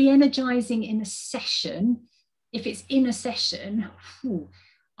 Re-energizing in a session, if it's in a session,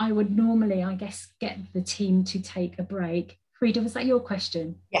 I would normally, I guess, get the team to take a break. Frida, was that your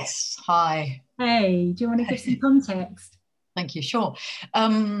question? Yes, hi. Hey, do you want to give some context? Thank you, sure.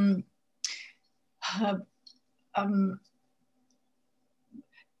 Kind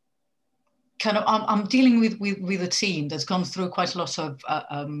of, I'm dealing with a team that's gone through quite a lot of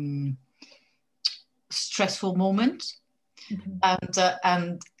stressful moments,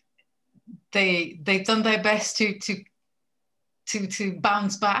 and they've done their best to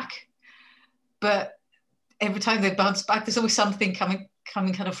bounce back, but every time they bounce back, there's always something coming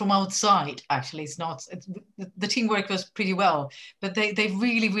kind of from outside. Actually, the teamwork was pretty well, but they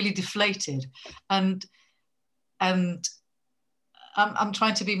really deflated, and I'm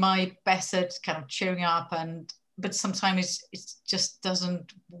trying to be my best at kind of cheering up, but sometimes it just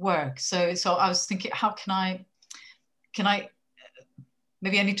doesn't work. So I was thinking, how can I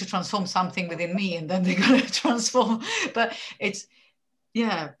maybe I need to transform something within me, and then they're going to transform. But it's,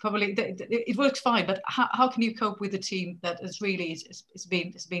 yeah, probably it works fine. But how can you cope with a team that is really it's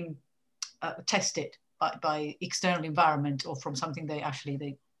been tested by external environment, or from something they're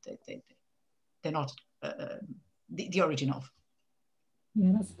not the origin of?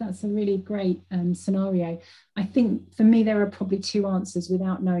 Yeah, that's a really great scenario. I think for me there are probably two answers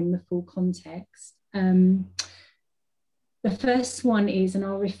without knowing the full context. The first one is, and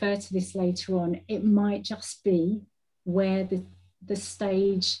I'll refer to this later on, it might just be where the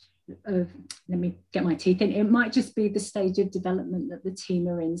stage of, let me get my teeth in, it might just be the stage of development that the team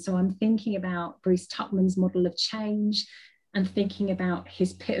are in. So I'm thinking about Bruce Tuckman's model of change, and thinking about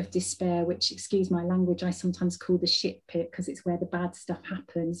his pit of despair, which, excuse my language, I sometimes call the shit pit, because it's where the bad stuff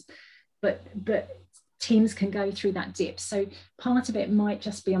happens. But teams can go through that dip. So part of it might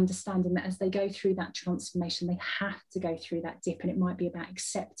just be understanding that as they go through that transformation, they have to go through that dip, and it might be about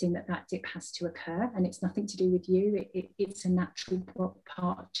accepting that that dip has to occur, and it's nothing to do with you. It's a natural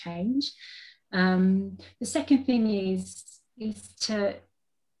part of change. The second thing is to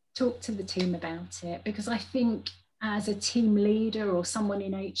talk to the team about it, because I think as a team leader or someone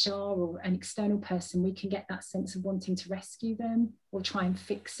in HR or an external person, we can get that sense of wanting to rescue them or try and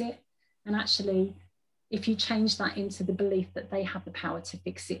fix it. And actually, if you change that into the belief that they have the power to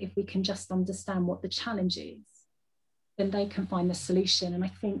fix it, if we can just understand what the challenge is, then they can find the solution. And I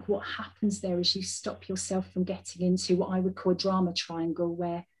think what happens there is you stop yourself from getting into what I would call a drama triangle,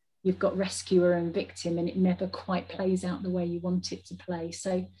 where you've got rescuer and victim and it never quite plays out the way you want it to play.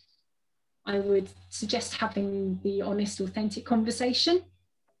 So I would suggest having the honest, authentic conversation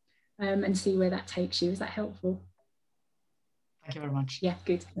and see where that takes you. Is that helpful? Thank you very much. Yeah,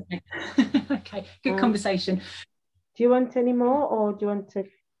 good. Okay, okay. Good conversation. Do you want any more, or do you want to?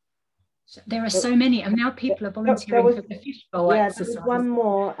 There are so many, and now people are volunteering for the fishbowl exercise. There's one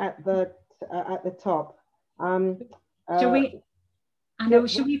more at the top. Shall we? Anna,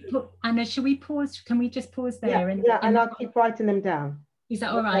 should we pause? Can we just pause there? Yeah, and I'll keep writing them down. Is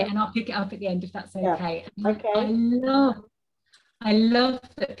that all right? And I'll pick it up at the end if that's okay. Yeah. Okay. I love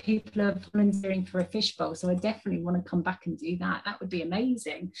that people are volunteering for a fishbowl, so I definitely want to come back and do that. That would be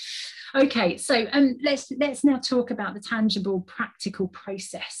amazing. Okay, so let's now talk about the tangible, practical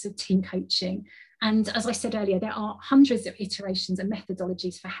process of team coaching. And as I said earlier, there are hundreds of iterations and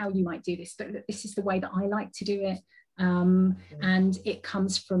methodologies for how you might do this, but this is the way that I like to do it. And it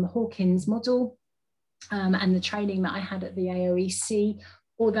comes from Hawkins' model and the training that I had at the AOEC,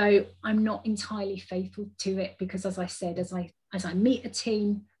 although I'm not entirely faithful to it, because as I said, as I meet a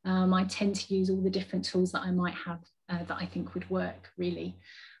team, I tend to use all the different tools that I might have that I think would work really.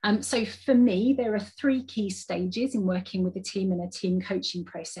 So for me, there are 3 key stages in working with a team in a team coaching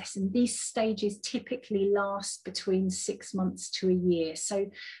process. And these stages typically last between 6 months to a year. So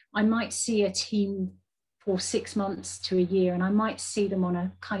I might see a team for 6 months to a year, and I might see them on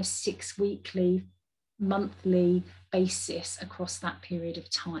a kind of 6-weekly, monthly basis across that period of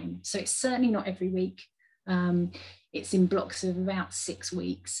time. So it's certainly not every week. It's in blocks of about 6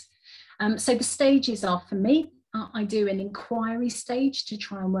 weeks. So the stages are, for me, I do an inquiry stage to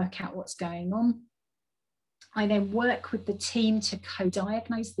try and work out what's going on. I then work with the team to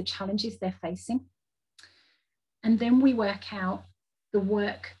co-diagnose the challenges they're facing. And then we work out the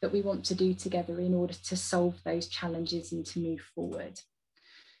work that we want to do together in order to solve those challenges and to move forward.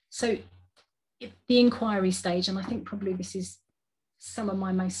 So the inquiry stage, and I think probably this is some of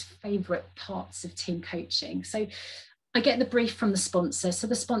my most favourite parts of team coaching. So I get the brief from the sponsor. So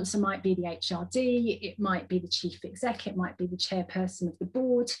the sponsor might be the HRD, it might be the chief exec, it might be the chairperson of the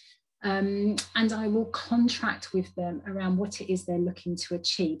board. And I will contract with them around what it is they're looking to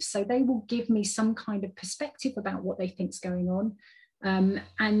achieve. So they will give me some kind of perspective about what they think is going on,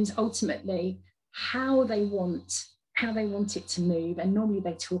 and ultimately how they want it to move. And normally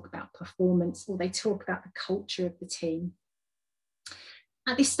they talk about performance, or they talk about the culture of the team.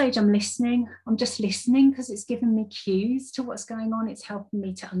 At this stage, I'm listening. I'm just listening because it's given me cues to what's going on. It's helping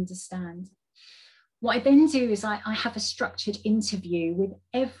me to understand. What I then do is I have a structured interview with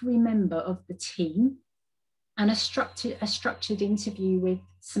every member of the team, and a structured interview with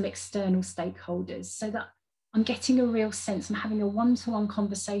some external stakeholders, so that I'm getting a real sense, I'm having a one-to-one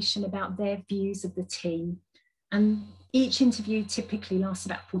conversation about their views of the team. And each interview typically lasts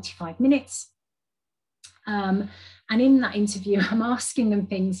about 45 minutes. And in that interview, I'm asking them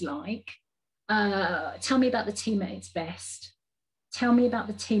things like, tell me about the team at its best. Tell me about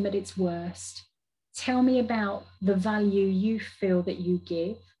the team at its worst. Tell me about the value you feel that you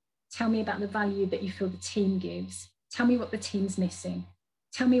give. Tell me about the value that you feel the team gives. Tell me what the team's missing.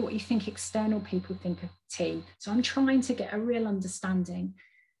 Tell me what you think external people think of the team. So I'm trying to get a real understanding.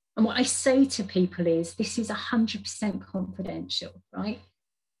 And what I say to people is, this is 100% confidential, right?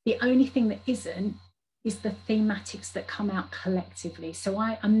 The only thing that isn't is the thematics that come out collectively. So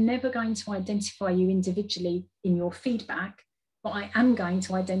I'm never going to identify you individually in your feedback, but I am going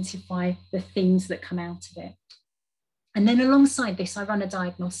to identify the themes that come out of it. And then alongside this, I run a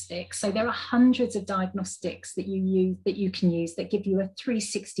diagnostic. So there are hundreds of diagnostics that you can use that give you a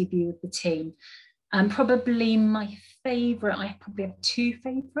 360 view of the team. Probably my favorite, I probably have two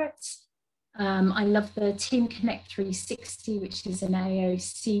favorites. I love the Team Connect 360, which is an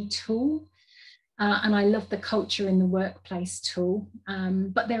AOC tool. And I love the Culture in the Workplace tool.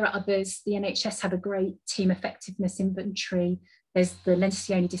 But there are others. The NHS have a great team effectiveness inventory. There's the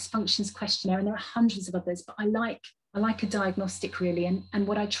Lencioni Dysfunctions questionnaire, and there are hundreds of others. But I like a diagnostic, really. And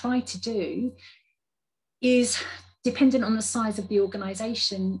what I try to do is, dependent on the size of the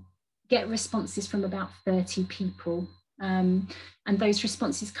organisation, get responses from about 30 people. And those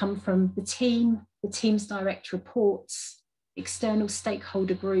responses come from the team's direct reports, external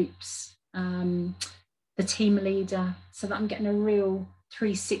stakeholder groups, the team leader, so that I'm getting a real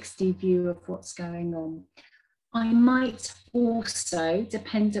 360 view of what's going on. I might also,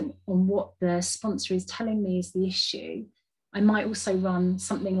 dependent on what the sponsor is telling me is the issue, I might also run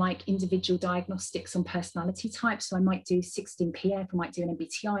something like individual diagnostics on personality types. So I might do 16PF, I might do an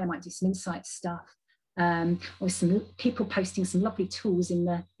MBTI, I might do some insight stuff, or some people posting some lovely tools in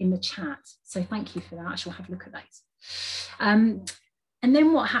the chat. So thank you for that. I shall have a look at those. And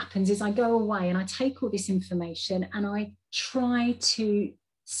then what happens is I go away and I take all this information and I try to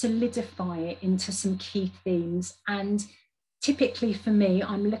solidify it into some key themes. And typically for me,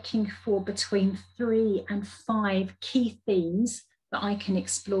 I'm looking for between 3 and 5 key themes that I can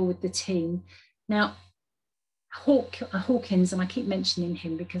explore with the team. Now, Hawkins, and I keep mentioning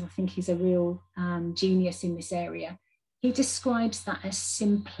him because I think he's a real genius in this area, he describes that as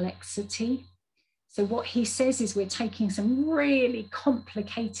simplexity. So what he says is we're taking some really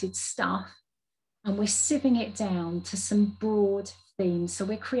complicated stuff and we're sieving it down to some broad themes. So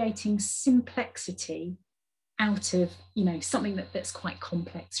we're creating simplexity out of, something that's quite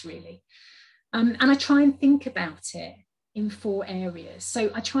complex, really. And I try and think about it in 4 areas.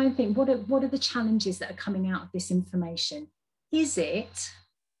 So I try and think, what are the challenges that are coming out of this information? Is it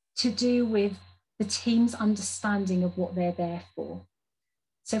to do with the team's understanding of what they're there for?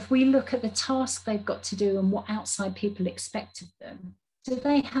 So if we look at the task they've got to do and what outside people expect of them, do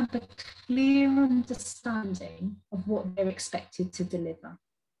they have a clear understanding of what they're expected to deliver?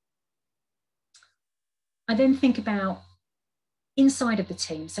 I then think about inside of the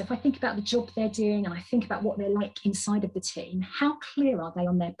team. So if I think about the job they're doing and I think about what they're like inside of the team, how clear are they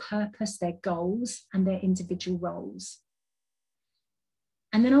on their purpose, their goals, and their individual roles?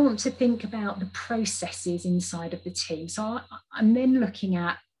 And then I want to think about the processes inside of the team. So I'm then looking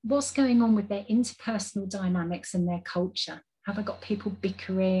at what's going on with their interpersonal dynamics and their culture. Have I got people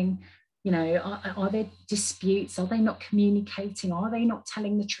bickering? Are there disputes? Are they not communicating? Are they not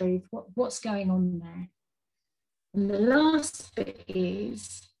telling the truth? What's going on there? And the last bit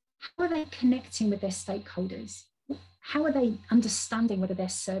is, how are they connecting with their stakeholders? How are they understanding whether they're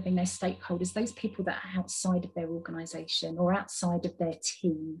serving their stakeholders, those people that are outside of their organisation or outside of their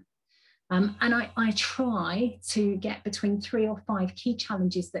team? And I try to get between 3 or 5 key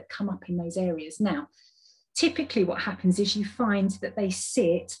challenges that come up in those areas. Now, typically what happens is you find that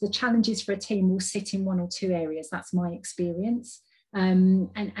the challenges for a team will sit in 1 or 2 areas. That's my experience. And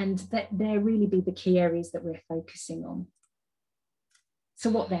that there really be the key areas that we're focusing on.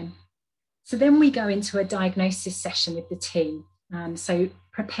 So what then? So then we go into a diagnosis session with the team. So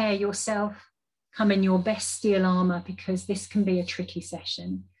prepare yourself, come in your best steel armour, because this can be a tricky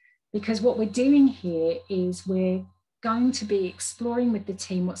session. Because what we're doing here is we're going to be exploring with the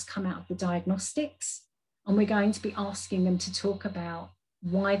team what's come out of the diagnostics, and we're going to be asking them to talk about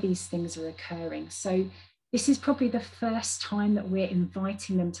why these things are occurring. So this is probably the first time that we're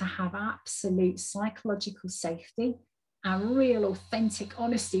inviting them to have absolute psychological safety and real authentic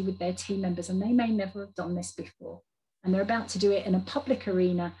honesty with their team members. And they may never have done this before. And they're about to do it in a public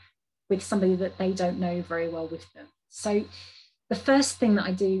arena with somebody that they don't know very well with them. So the first thing that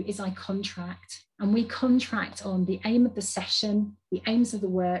I do is I contract, and we contract on the aim of the session, the aims of the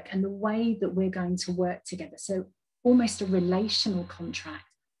work, and the way that we're going to work together. So almost a relational contract.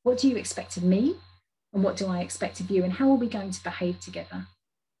 What do you expect of me? And what do I expect of you? And how are we going to behave together?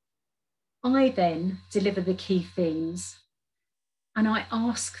 I then deliver the key themes, and I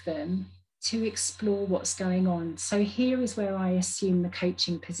ask them to explore what's going on. So here is where I assume the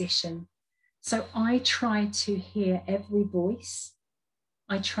coaching position. So I try to hear every voice.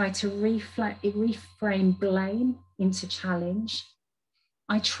 I try to reframe blame into challenge.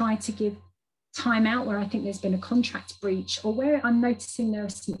 I try to give time out where I think there's been a contract breach, or where I'm noticing there are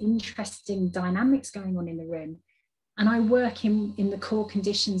some interesting dynamics going on in the room. And I work in the core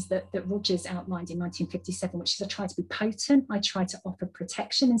conditions that Rogers outlined in 1957, which is I try to be potent, I try to offer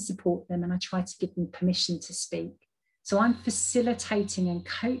protection and support them, and I try to give them permission to speak. So I'm facilitating and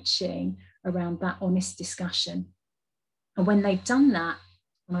coaching around that honest discussion. And when they've done that,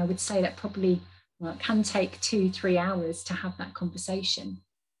 and I would say that probably, well, it can take 2-3 hours to have that conversation,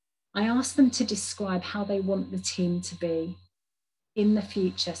 I ask them to describe how they want the team to be in the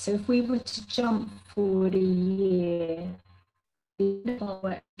future. So if we were to jump forward a year,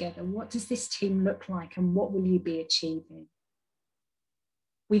 work together, what does this team look like and what will you be achieving?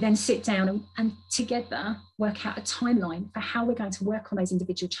 We then sit down and together work out a timeline for how we're going to work on those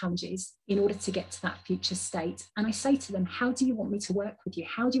individual challenges in order to get to that future state. And I say to them, how do you want me to work with you?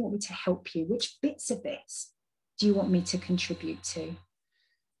 How do you want me to help you? Which bits of this do you want me to contribute to?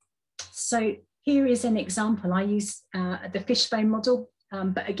 So here is an example. I use the fishbone model,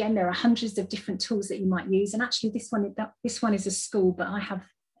 but again, there are hundreds of different tools that you might use. And actually this one is a school, but I have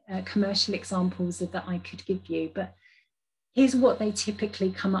commercial examples that I could give you. But here's what they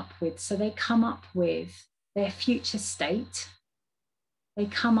typically come up with. So they come up with their future state, they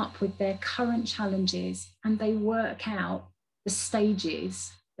come up with their current challenges, and they work out the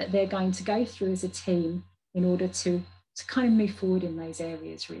stages that they're going to go through as a team in order to kind of move forward in those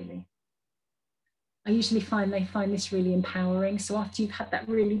areas, really. I usually find they find this really empowering. So after you've had that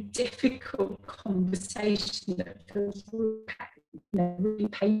really difficult conversation that feels really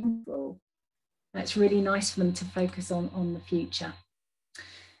painful, it's really nice for them to focus on the future.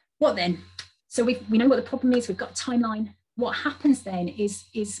 What then? So we know what the problem is, we've got a timeline. What happens then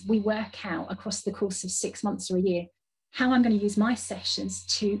is we work out across the course of 6 months or a year how I'm going to use my sessions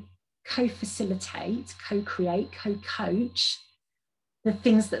to co-facilitate, co-create, co-coach the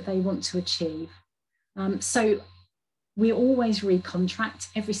things that they want to achieve. So we always recontract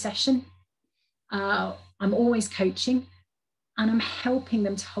every session. I'm always coaching, and I'm helping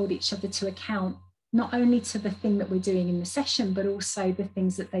them to hold each other to account, not only to the thing that we're doing in the session, but also the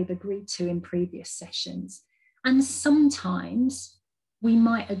things that they've agreed to in previous sessions. And sometimes we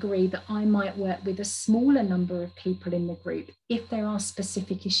might agree that I might work with a smaller number of people in the group if there are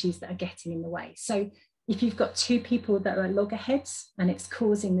specific issues that are getting in the way. So if you've got 2 people that are at loggerheads and it's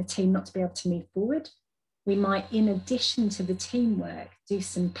causing the team not to be able to move forward, we might, in addition to the teamwork, do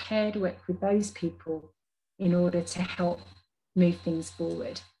some paired work with those people in order to help move things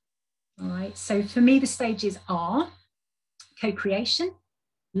forward. All right, so for me, the stages are co-creation,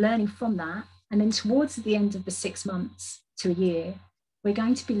 learning from that, and then towards the end of the 6 months to a year, we're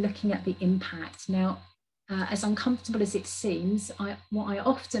going to be looking at the impact. Now, as uncomfortable as it seems, what I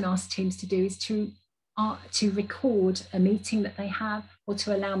often ask teams to do is to record a meeting that they have, or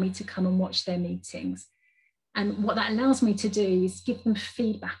to allow me to come and watch their meetings. And what that allows me to do is give them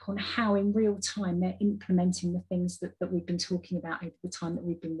feedback on how in real time they're implementing the things that we've been talking about over the time that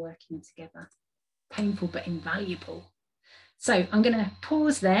we've been working together. Painful but invaluable. So I'm going to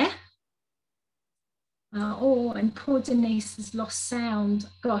pause there. And poor Denise has lost sound.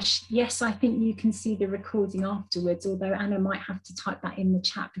 Gosh, yes, I think you can see the recording afterwards, although Anna might have to type that in the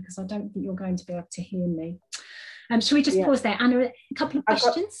chat because I don't think you're going to be able to hear me. Shall we just pause there? Anna, a couple of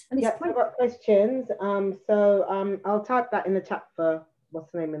questions at this point? I've got questions. I'll type that in the chat for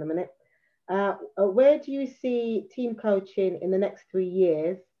what's the name in a minute. Where do you see team coaching in the next 3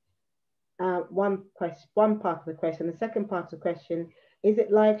 years? One part of the question. The second part of the question, is it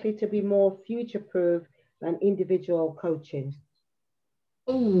likely to be more future-proof than individual coaching?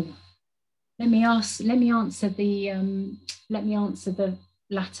 Oh, let me answer the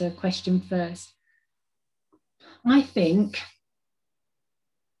latter question first. I think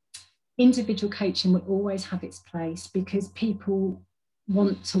individual coaching will always have its place because people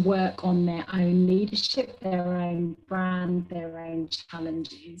want to work on their own leadership, their own brand, their own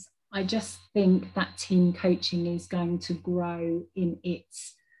challenges. I just think that team coaching is going to grow in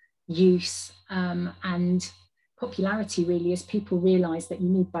its use and popularity, really, as people realise that you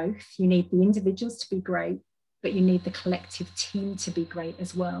need both. You need the individuals to be great, but you need the collective team to be great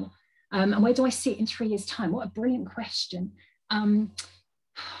as well. And where do I see it in 3 years' time? What a brilliant question.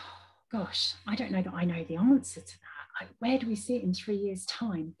 Gosh, I don't know that I know the answer to that. Where do we see it in 3 years'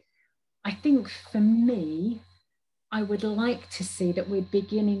 time? I think for me, I would like to see that we're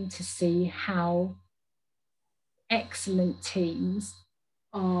beginning to see how excellent teams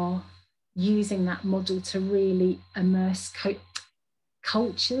are using that model to really immerse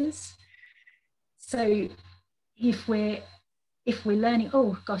cultures. So if we're learning,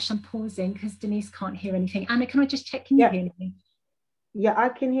 oh gosh, I'm pausing because Denise can't hear anything. Anna, can I just check? Can you hear me? Yeah, I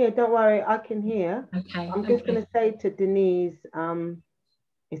can hear. Don't worry, I can hear. Okay. I'm just going to say to Denise,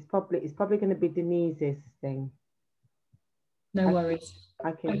 it's probably going to be Denise's thing. No worries.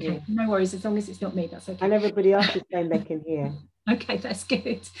 I can hear. No worries, as long as it's not me, that's okay. And everybody else is saying they can hear. Okay, that's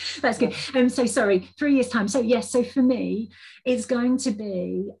good. That's good. So sorry, 3 years' time. So yes, so for me, it's going to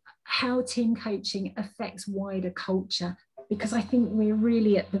be how team coaching affects wider culture, because I think we're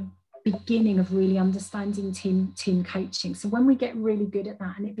really at the beginning of really understanding team coaching. So when we get really good at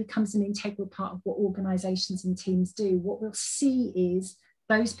that and it becomes an integral part of what organizations and teams do, what we'll see is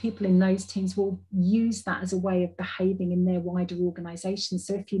those people in those teams will use that as a way of behaving in their wider organization.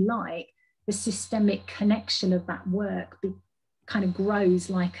 So if you like, the systemic connection of that work kind of grows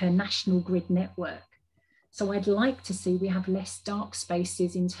like a national grid network. So I'd like to see we have less dark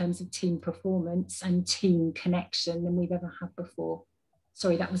spaces in terms of team performance and team connection than we've ever had before.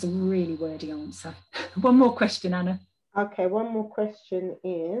 Sorry, that was a really wordy answer. One more question, Anna. Okay, one more question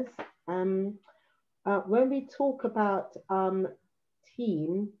is, when we talk about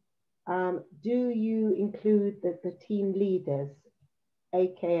team, do you include the team leaders,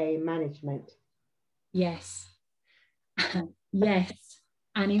 aka management? Yes. Yes.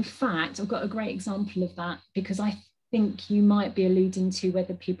 And in fact, I've got a great example of that, because I think you might be alluding to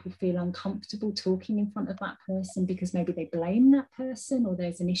whether people feel uncomfortable talking in front of that person because maybe they blame that person or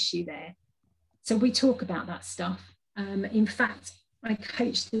there's an issue there. So we talk about that stuff. In fact, I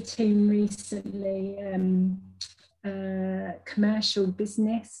coached the team recently, commercial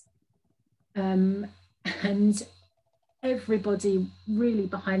business, and everybody really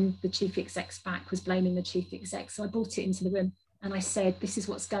behind the chief exec's back was blaming the chief exec. So I brought it into the room and I said, this is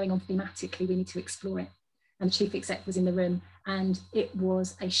what's going on thematically, we need to explore it. And the chief exec was in the room, and it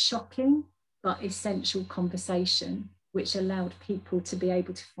was a shocking but essential conversation which allowed people to be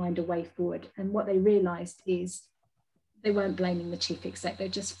able to find a way forward. And what they realized is they weren't blaming the chief exec, they're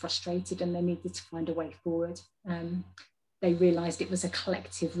just frustrated and they needed to find a way forward. They realized it was a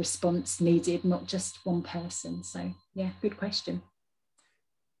collective response needed, not just one person. So yeah, good question.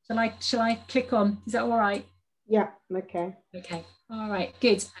 Shall I click on? Is that all right? Yeah, okay. Okay, all right,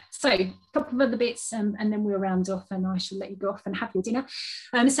 good. So a couple of other bits and then we'll round off and I shall let you go off and have your dinner.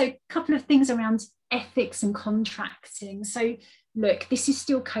 So a couple of things around ethics and contracting. So look, this is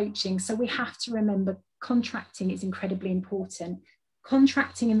still coaching. So we have to remember contracting is incredibly important.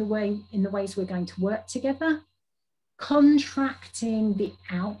 Contracting in the ways we're going to work together, contracting the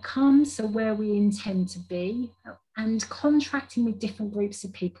outcome, so where we intend to be, and contracting with different groups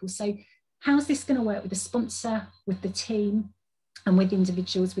of people. So how's this going to work with the sponsor, with the team, and with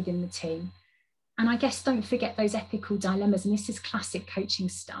individuals within the team? And I guess don't forget those ethical dilemmas, and this is classic coaching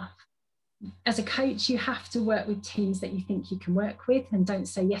stuff. As a coach, you have to work with teams that you think you can work with, and don't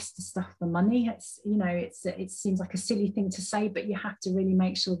say yes to stuff for money. It seems like a silly thing to say, but you have to really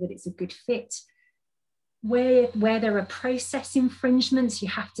make sure that it's a good fit. Where there are process infringements, you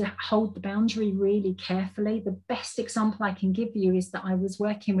have to hold the boundary really carefully. The best example I can give you is that I was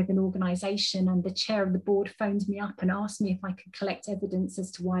working with an organisation and the chair of the board phoned me up and asked me if I could collect evidence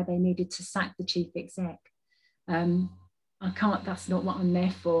as to why they needed to sack the chief exec. I can't, that's not what I'm there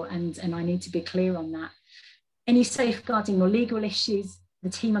for, and I need to be clear on that. Any safeguarding or legal issues,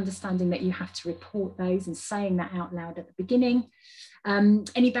 the team understanding that you have to report those and saying that out loud at the beginning.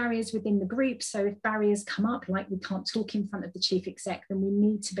 Any barriers within the group, so if barriers come up, like we can't talk in front of the chief exec, then we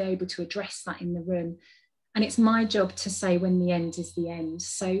need to be able to address that in the room. And it's my job to say when the end is the end.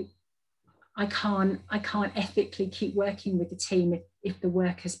 So I can't ethically keep working with the team if the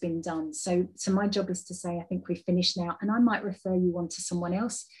work has been done. So my job is to say, I think we've finished now, and I might refer you on to someone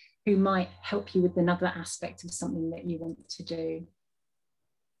else who might help you with another aspect of something that you want to do.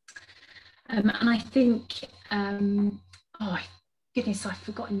 And I think, goodness, I've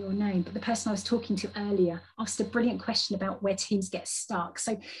forgotten your name, but the person I was talking to earlier asked a brilliant question about where teams get stuck.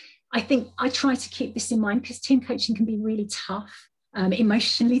 So I think I try to keep this in mind, because team coaching can be really tough,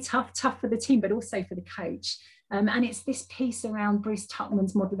 emotionally tough for the team, but also for the coach. And it's this piece around Bruce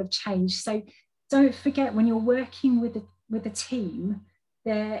Tuckman's model of change. So don't forget, when you're working with a team,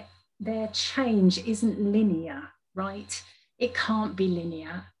 their change isn't linear, right? It can't be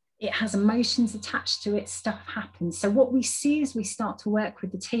linear. It has emotions attached to it, stuff happens. So what we see as we start to work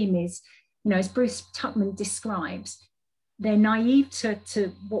with the team is, as Bruce Tuckman describes, they're naive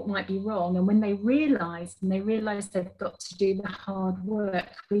to what might be wrong. And when they realize they've got to do the hard work,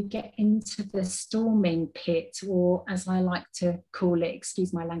 we get into the storming pit, or as I like to call it,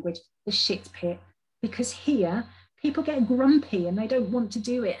 excuse my language, the shit pit. Because here, people get grumpy and they don't want to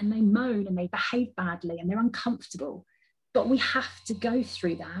do it, and they moan and they behave badly and they're uncomfortable. But we have to go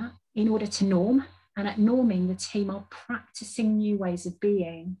through that in order to norm. And at norming, the team are practicing new ways of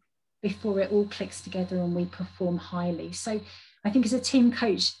being before it all clicks together and we perform highly. So I think as a team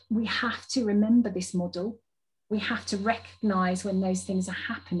coach, we have to remember this model. We have to recognize when those things are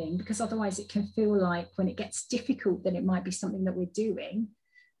happening, because otherwise it can feel like when it gets difficult, then it might be something that we're doing.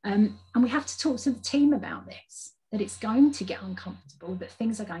 And we have to talk to the team about this, that it's going to get uncomfortable, that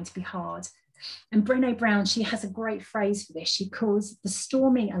things are going to be hard. And Brené Brown, she has a great phrase for this. She calls the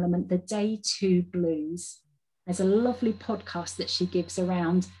storming element the day two blues. There's a lovely podcast that she gives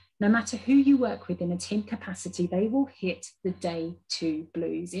around, no matter who you work with in a team capacity, they will hit the day two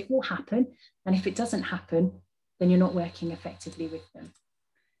blues. It will happen. And if it doesn't happen, then you're not working effectively with them.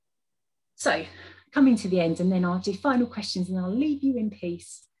 So coming to the end, and then I'll do final questions and I'll leave you in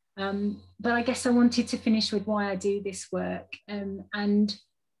peace. But I guess I wanted to finish with why I do this work. And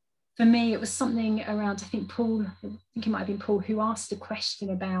for me, it was something around, I think it might have been Paul, who asked a question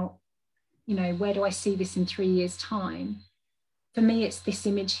about, where do I see this in 3 years' time? For me, it's this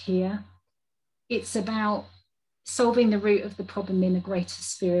image here. It's about solving the root of the problem in a greater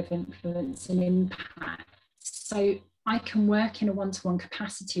sphere of influence and impact. So I can work in a one-to-one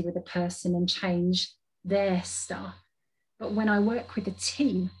capacity with a person and change their stuff. But when I work with a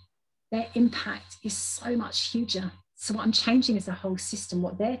team, their impact is so much huger. So what I'm changing is a whole system,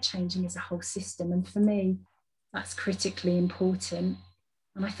 what they're changing is a whole system. And for me, that's critically important.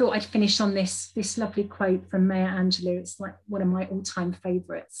 And I thought I'd finish on this lovely quote from Maya Angelou. It's like one of my all-time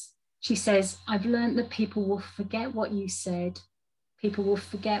favorites. She says, "I've learned that people will forget what you said, people will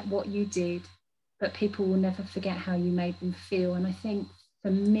forget what you did, but people will never forget how you made them feel." And I think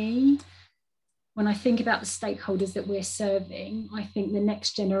for me, when I think about the stakeholders that we're serving, I think the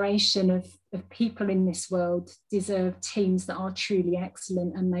next generation of people in this world deserve teams that are truly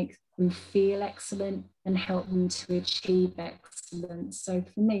excellent and make them feel excellent and help them to achieve excellence. So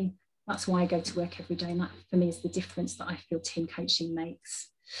for me, that's why I go to work every day. And that for me is the difference that I feel team coaching makes.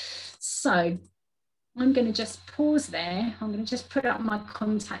 So I'm going to just pause there. I'm going to just put up my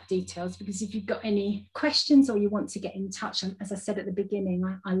contact details, because if you've got any questions or you want to get in touch, and as I said at the beginning,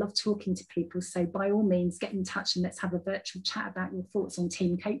 I love talking to people. So by all means, get in touch and let's have a virtual chat about your thoughts on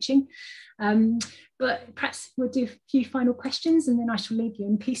team coaching. But perhaps we'll do a few final questions and then I shall leave you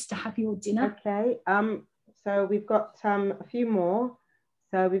in peace to have your dinner. Okay. So we've got a few more.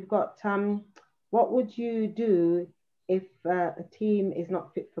 So we've got, what would you do if a team is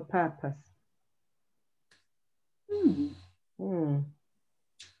not fit for purpose?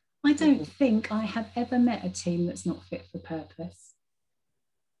 I don't think I have ever met a team that's not fit for purpose.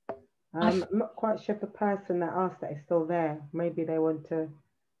 I'm not quite sure if the person that asked that is still there. Maybe they want to.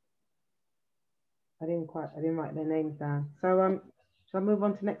 I didn't write their names down. So shall I move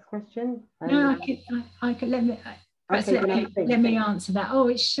on to the next question? No, I could let me answer that. Oh,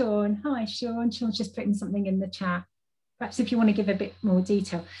 it's Sean. Hi, Sean. Sean's just putting something in the chat. Perhaps if you want to give a bit more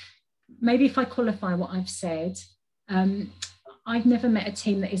detail. Maybe if I qualify what I've said, I've never met a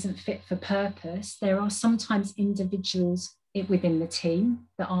team that isn't fit for purpose. There are sometimes individuals within the team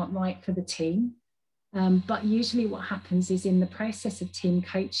that aren't right for the team. But usually what happens is in the process of team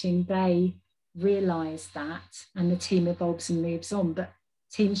coaching, they realize that and the team evolves and moves on. But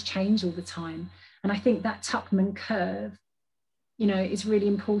teams change all the time. And I think that Tuckman curve, is really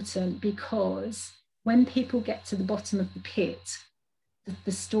important, because when people get to the bottom of the pit,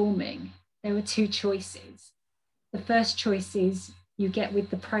 the storming, there are two choices. The first choice is you get with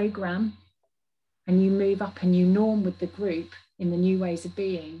the program and you move up and you norm with the group in the new ways of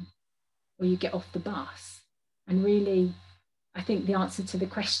being, or you get off the bus. And really, I think the answer to the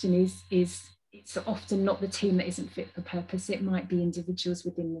question is it's often not the team that isn't fit for purpose. It might be individuals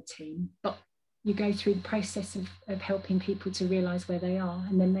within the team, but you go through the process of helping people to realize where they are,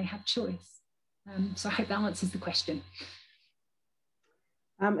 and then they have choice. So I hope that answers the question.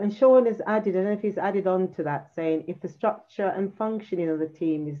 And Sean has added, I don't know if he's added on to that, saying if the structure and functioning of the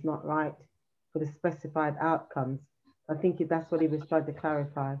team is not right for the specified outcomes. I think that's what he was trying to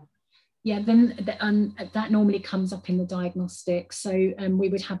clarify. Yeah, then that normally comes up in the diagnostic. So we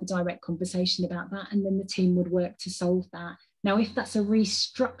would have a direct conversation about that, and then the team would work to solve that. Now, if that's a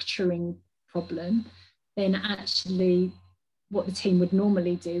restructuring problem, then actually what the team would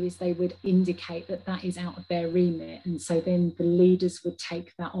normally do is they would indicate that that is out of their remit. And so then the leaders would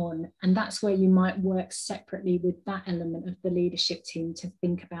take that on. And that's where you might work separately with that element of the leadership team to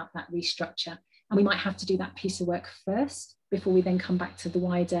think about that restructure. And we might have to do that piece of work first before we then come back to the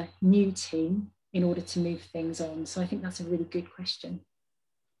wider new team in order to move things on. So I think that's a really good question.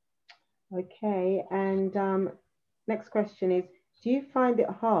 Okay, and next question is, do you find it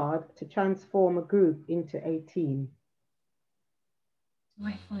hard to transform a group into a team?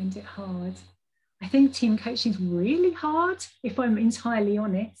 I find it hard. I think team coaching is really hard, if I'm entirely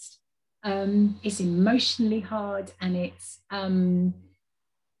honest. It's emotionally hard, and it's, oh,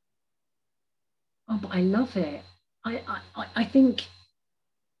 but I love it. I think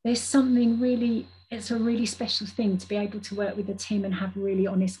there's something really, it's a really special thing to be able to work with a team and have really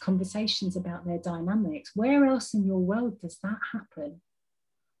honest conversations about their dynamics. Where else in your world does that happen?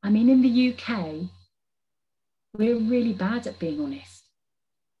 I mean, in the UK, we're really bad at being honest.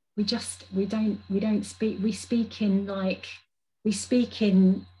 We don't speak, we speak in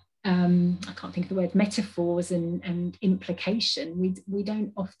I can't think of the word, metaphors and implication. We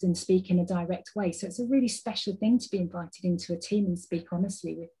don't often speak in a direct way. So it's a really special thing to be invited into a team and speak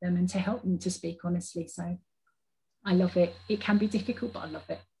honestly with them and to help them to speak honestly. So I love it. It can be difficult, but I love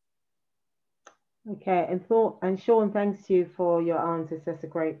it. Okay, and Sean, thanks you for your answers. That's a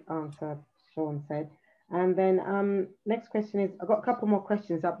great answer, Sean said. And then next question is, I've got a couple more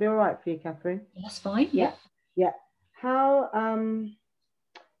questions. That'll be all right for you, Catherine? That's fine, yeah. Yeah. How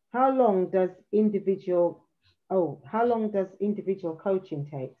long does individual coaching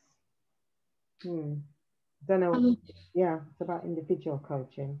takes? Don't know. Yeah, it's about individual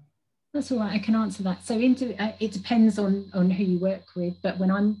coaching. That's all right, I can answer that. So it depends on who you work with, but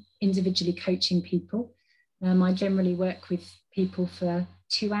when I'm individually coaching people, I generally work with people for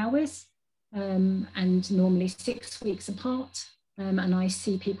 2 hours. And normally 6 weeks apart. And I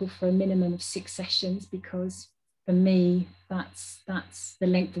see people for a minimum of 6 sessions, because for me, that's the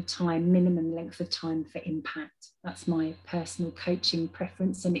length of time, minimum length of time for impact. That's my personal coaching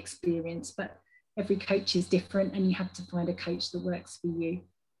preference and experience, but every coach is different and you have to find a coach that works for you.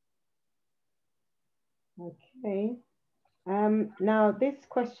 Okay. Now this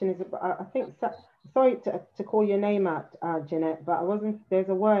question is about, I think, sorry to call your name out, Jeanette, but there's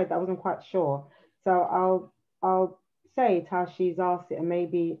a word that I wasn't quite sure. So I'll say it how she's asked it, and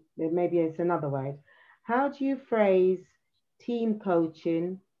maybe it's another word. How do you phrase team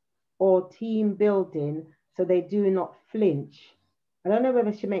coaching or team building so they do not flinch? I don't know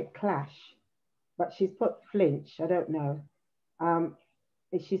whether she meant clash, but she's put flinch. I don't know.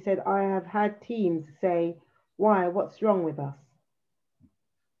 She said, I have had teams say, why, what's wrong with us?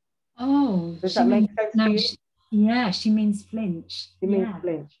 Oh, does that make sense to you? Yeah, she means flinch. She means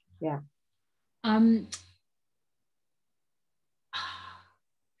flinch, yeah.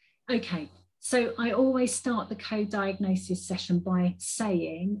 Okay, so I always start the co-diagnosis session by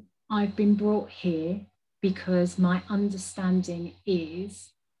saying, I've been brought here because my understanding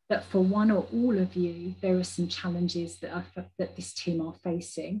is that for one or all of you, there are some challenges that this team are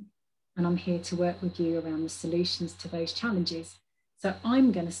facing, and I'm here to work with you around the solutions to those challenges. So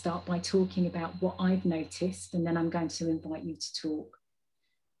I'm going to start by talking about what I've noticed, and then I'm going to invite you to talk.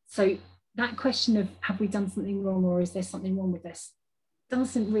 So that question of, have we done something wrong, or is there something wrong with us,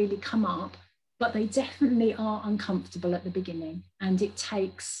 doesn't really come up, but they definitely are uncomfortable at the beginning, and it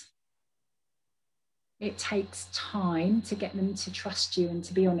takes time to get them to trust you and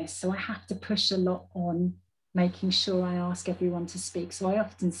to be honest. So I have to push a lot on making sure I ask everyone to speak. So I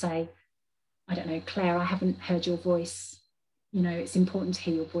often say, I don't know, Claire, I haven't heard your voice. You know, it's important to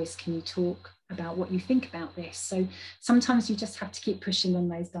hear your voice. Can you talk about what you think about this? So sometimes you just have to keep pushing on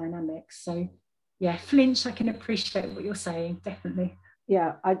those dynamics. So yeah, flinch, I can appreciate what you're saying, definitely.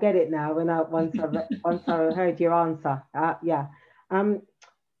 Yeah, I get it now. Once I heard your answer. Yeah.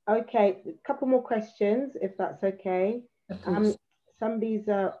 Okay, a couple more questions, if that's okay. Of course. Somebody's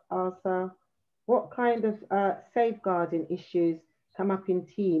asked, what kind of safeguarding issues come up in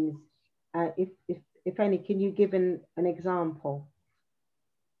teams? If any, can you give an example?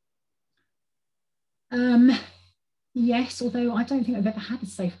 Yes, although I don't think I've ever had a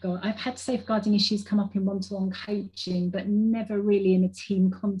safeguard. I've had safeguarding issues come up in one-to-one coaching, but never really in a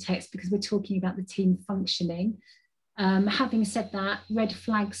team context, because we're talking about the team functioning. Having said that, red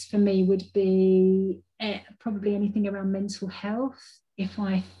flags for me would be probably anything around mental health. If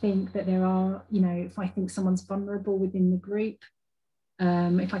I think that there are, if I think someone's vulnerable within the group,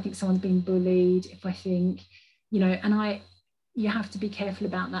 if I think someone's being bullied, if I think, and you have to be careful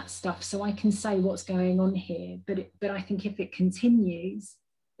about that stuff. So I can say what's going on here, but I think if it continues,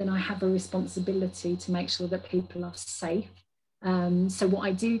 then I have a responsibility to make sure that people are safe. So what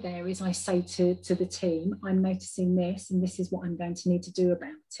I do there is I say to the team, I'm noticing this, and this is what I'm going to need to do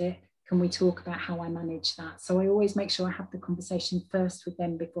about it. Can we talk about how I manage that? So I always make sure I have the conversation first with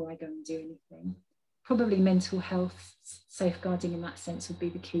them before I go and do anything. Probably mental health safeguarding in that sense would be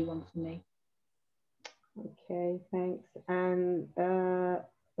the key one for me. Okay, thanks. And the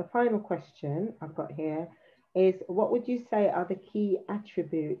final question I've got here is, what would you say are the key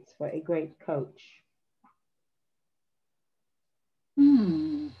attributes for a great coach?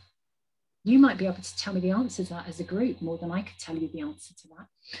 You might be able to tell me the answer to that as a group more than I could tell you the answer to that,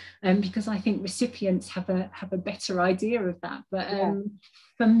 because I think recipients have a better idea of that. But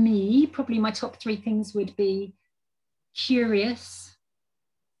for me, probably my top 3 things would be curious,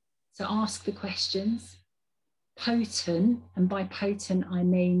 so ask the questions, potent, and by potent I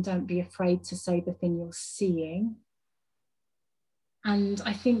mean don't be afraid to say the thing you're seeing, and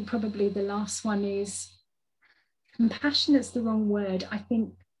I think probably the last one is compassionate's the wrong word. I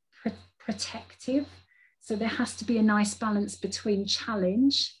think protective. So there has to be a nice balance between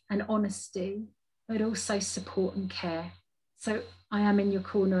challenge and honesty, but also support and care. So I am in your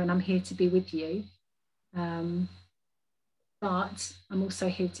corner and I'm here to be with you, but I'm also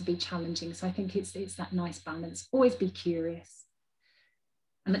here to be challenging. So I think it's that nice balance. Always be curious.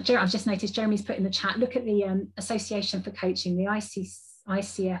 And I've just noticed Jeremy's put in the chat, look at the Association for Coaching, the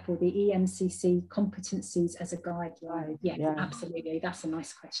ICF or the EMCC competencies as a guideline. Yeah, absolutely. That's a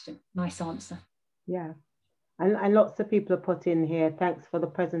nice question. Nice answer. Yeah. And lots of people have put in here, thanks for the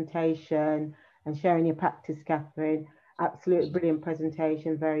presentation and sharing your practice, Catherine. Absolutely brilliant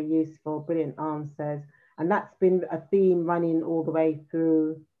presentation, very useful, brilliant answers. And that's been a theme running all the way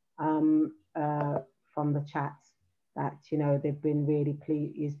through from the chats, that, you know, they've been really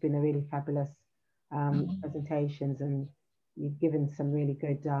pleased. It's been a really fabulous presentations, and you've given some really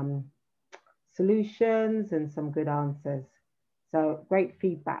good solutions and some good answers. So great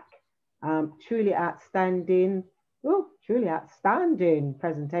feedback. Truly outstanding. Oh, truly outstanding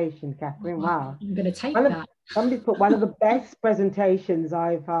presentation, Catherine. Wow. I'm going to take that. Somebody put one of the best presentations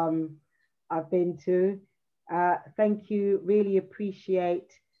I've been to. Thank you. Really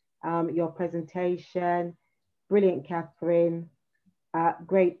appreciate your presentation. Brilliant, Catherine.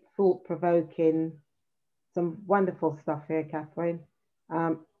 Great, thought-provoking. Some wonderful stuff here, Catherine.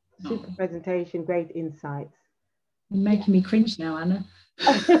 Super presentation, great insights. You're making me cringe now, Anna.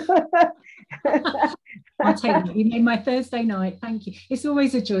 I'll take it. You made my Thursday night. Thank you. It's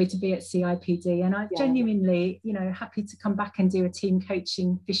always a joy to be at CIPD, and I genuinely, you know, happy to come back and do a team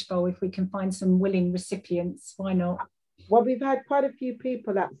coaching fishbowl if we can find some willing recipients. Why not? Well, we've had quite a few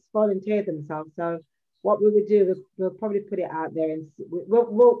people that's volunteered themselves. So what we would do is we'll probably put it out there, and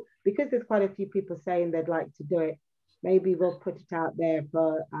we'll because there's quite a few people saying they'd like to do it. Maybe we'll put it out there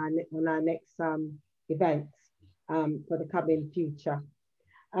for on our next events for the coming future.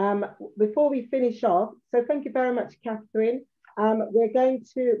 Before we finish off, so thank you very much, Catherine.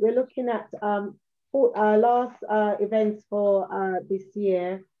 We're looking at our last events for this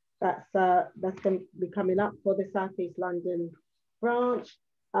year. That's going to be coming up for the South East London branch.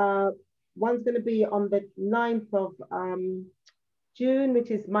 One's going to be on the 9th of June,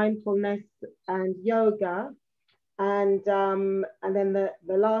 which is mindfulness and yoga, and then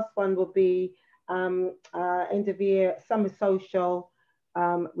the last one will be end of year summer social,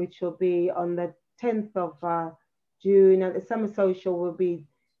 which will be on the 10th of June. And the summer social will be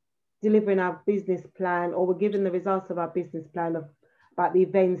delivering our business plan, or we're giving the results of our business plan about the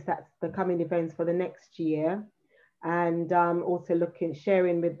events, that's the coming events for the next year, and also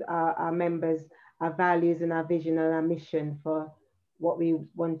sharing with our members our values and our vision and our mission for what we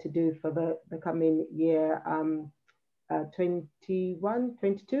want to do for the coming year 21,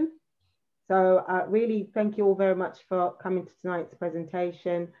 22. So really thank you all very much for coming to tonight's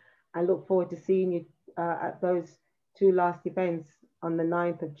presentation. I look forward to seeing you at those 2 last events on the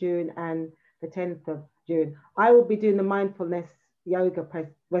 9th of June and the 10th of June. I will be doing the mindfulness yoga,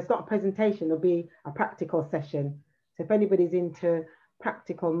 well, it's not a presentation, it'll be a practical session. So if anybody's into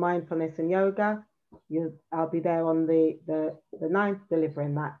practical mindfulness and yoga, I'll be there on the 9th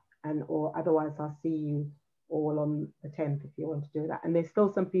delivering that, or otherwise I'll see you all on the 10th if you want to do that. And there's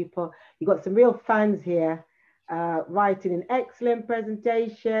still some people, you've got some real fans here writing an excellent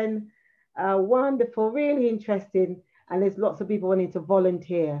presentation, wonderful, really interesting, and there's lots of people wanting to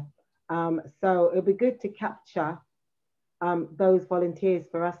volunteer. So it'll be good to capture those volunteers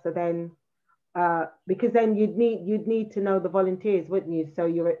for us to then, because then you'd need to know the volunteers, wouldn't you? So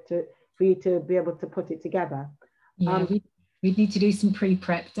for you to be able to put it together. Yeah, We need to do some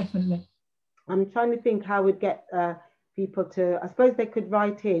pre-prep, definitely. I'm trying to think how we'd get people to, I suppose they could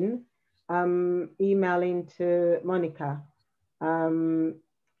write in, email into Monica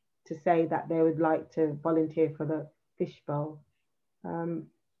to say that they would like to volunteer for the fishbowl.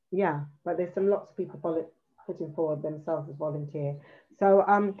 Yeah, but there's lots of people putting forward themselves as volunteer. So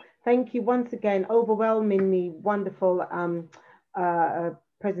thank you once again, overwhelmingly wonderful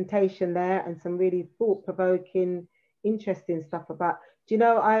presentation there, and some really thought-provoking, interesting stuff about, do you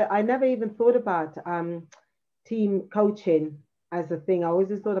know, I never even thought about team coaching as a thing. I always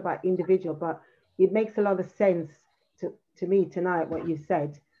just thought about individual, but it makes a lot of sense to me tonight, what you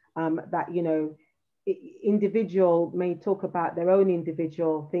said, that, you know, individual may talk about their own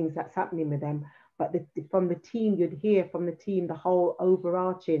individual things that's happening with them, but from the team, you'd hear from the team the whole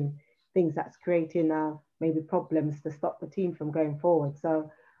overarching things that's creating maybe problems to stop the team from going forward.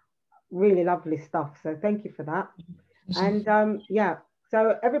 So really lovely stuff. So thank you for that. And yeah,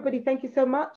 so everybody, thank you so much.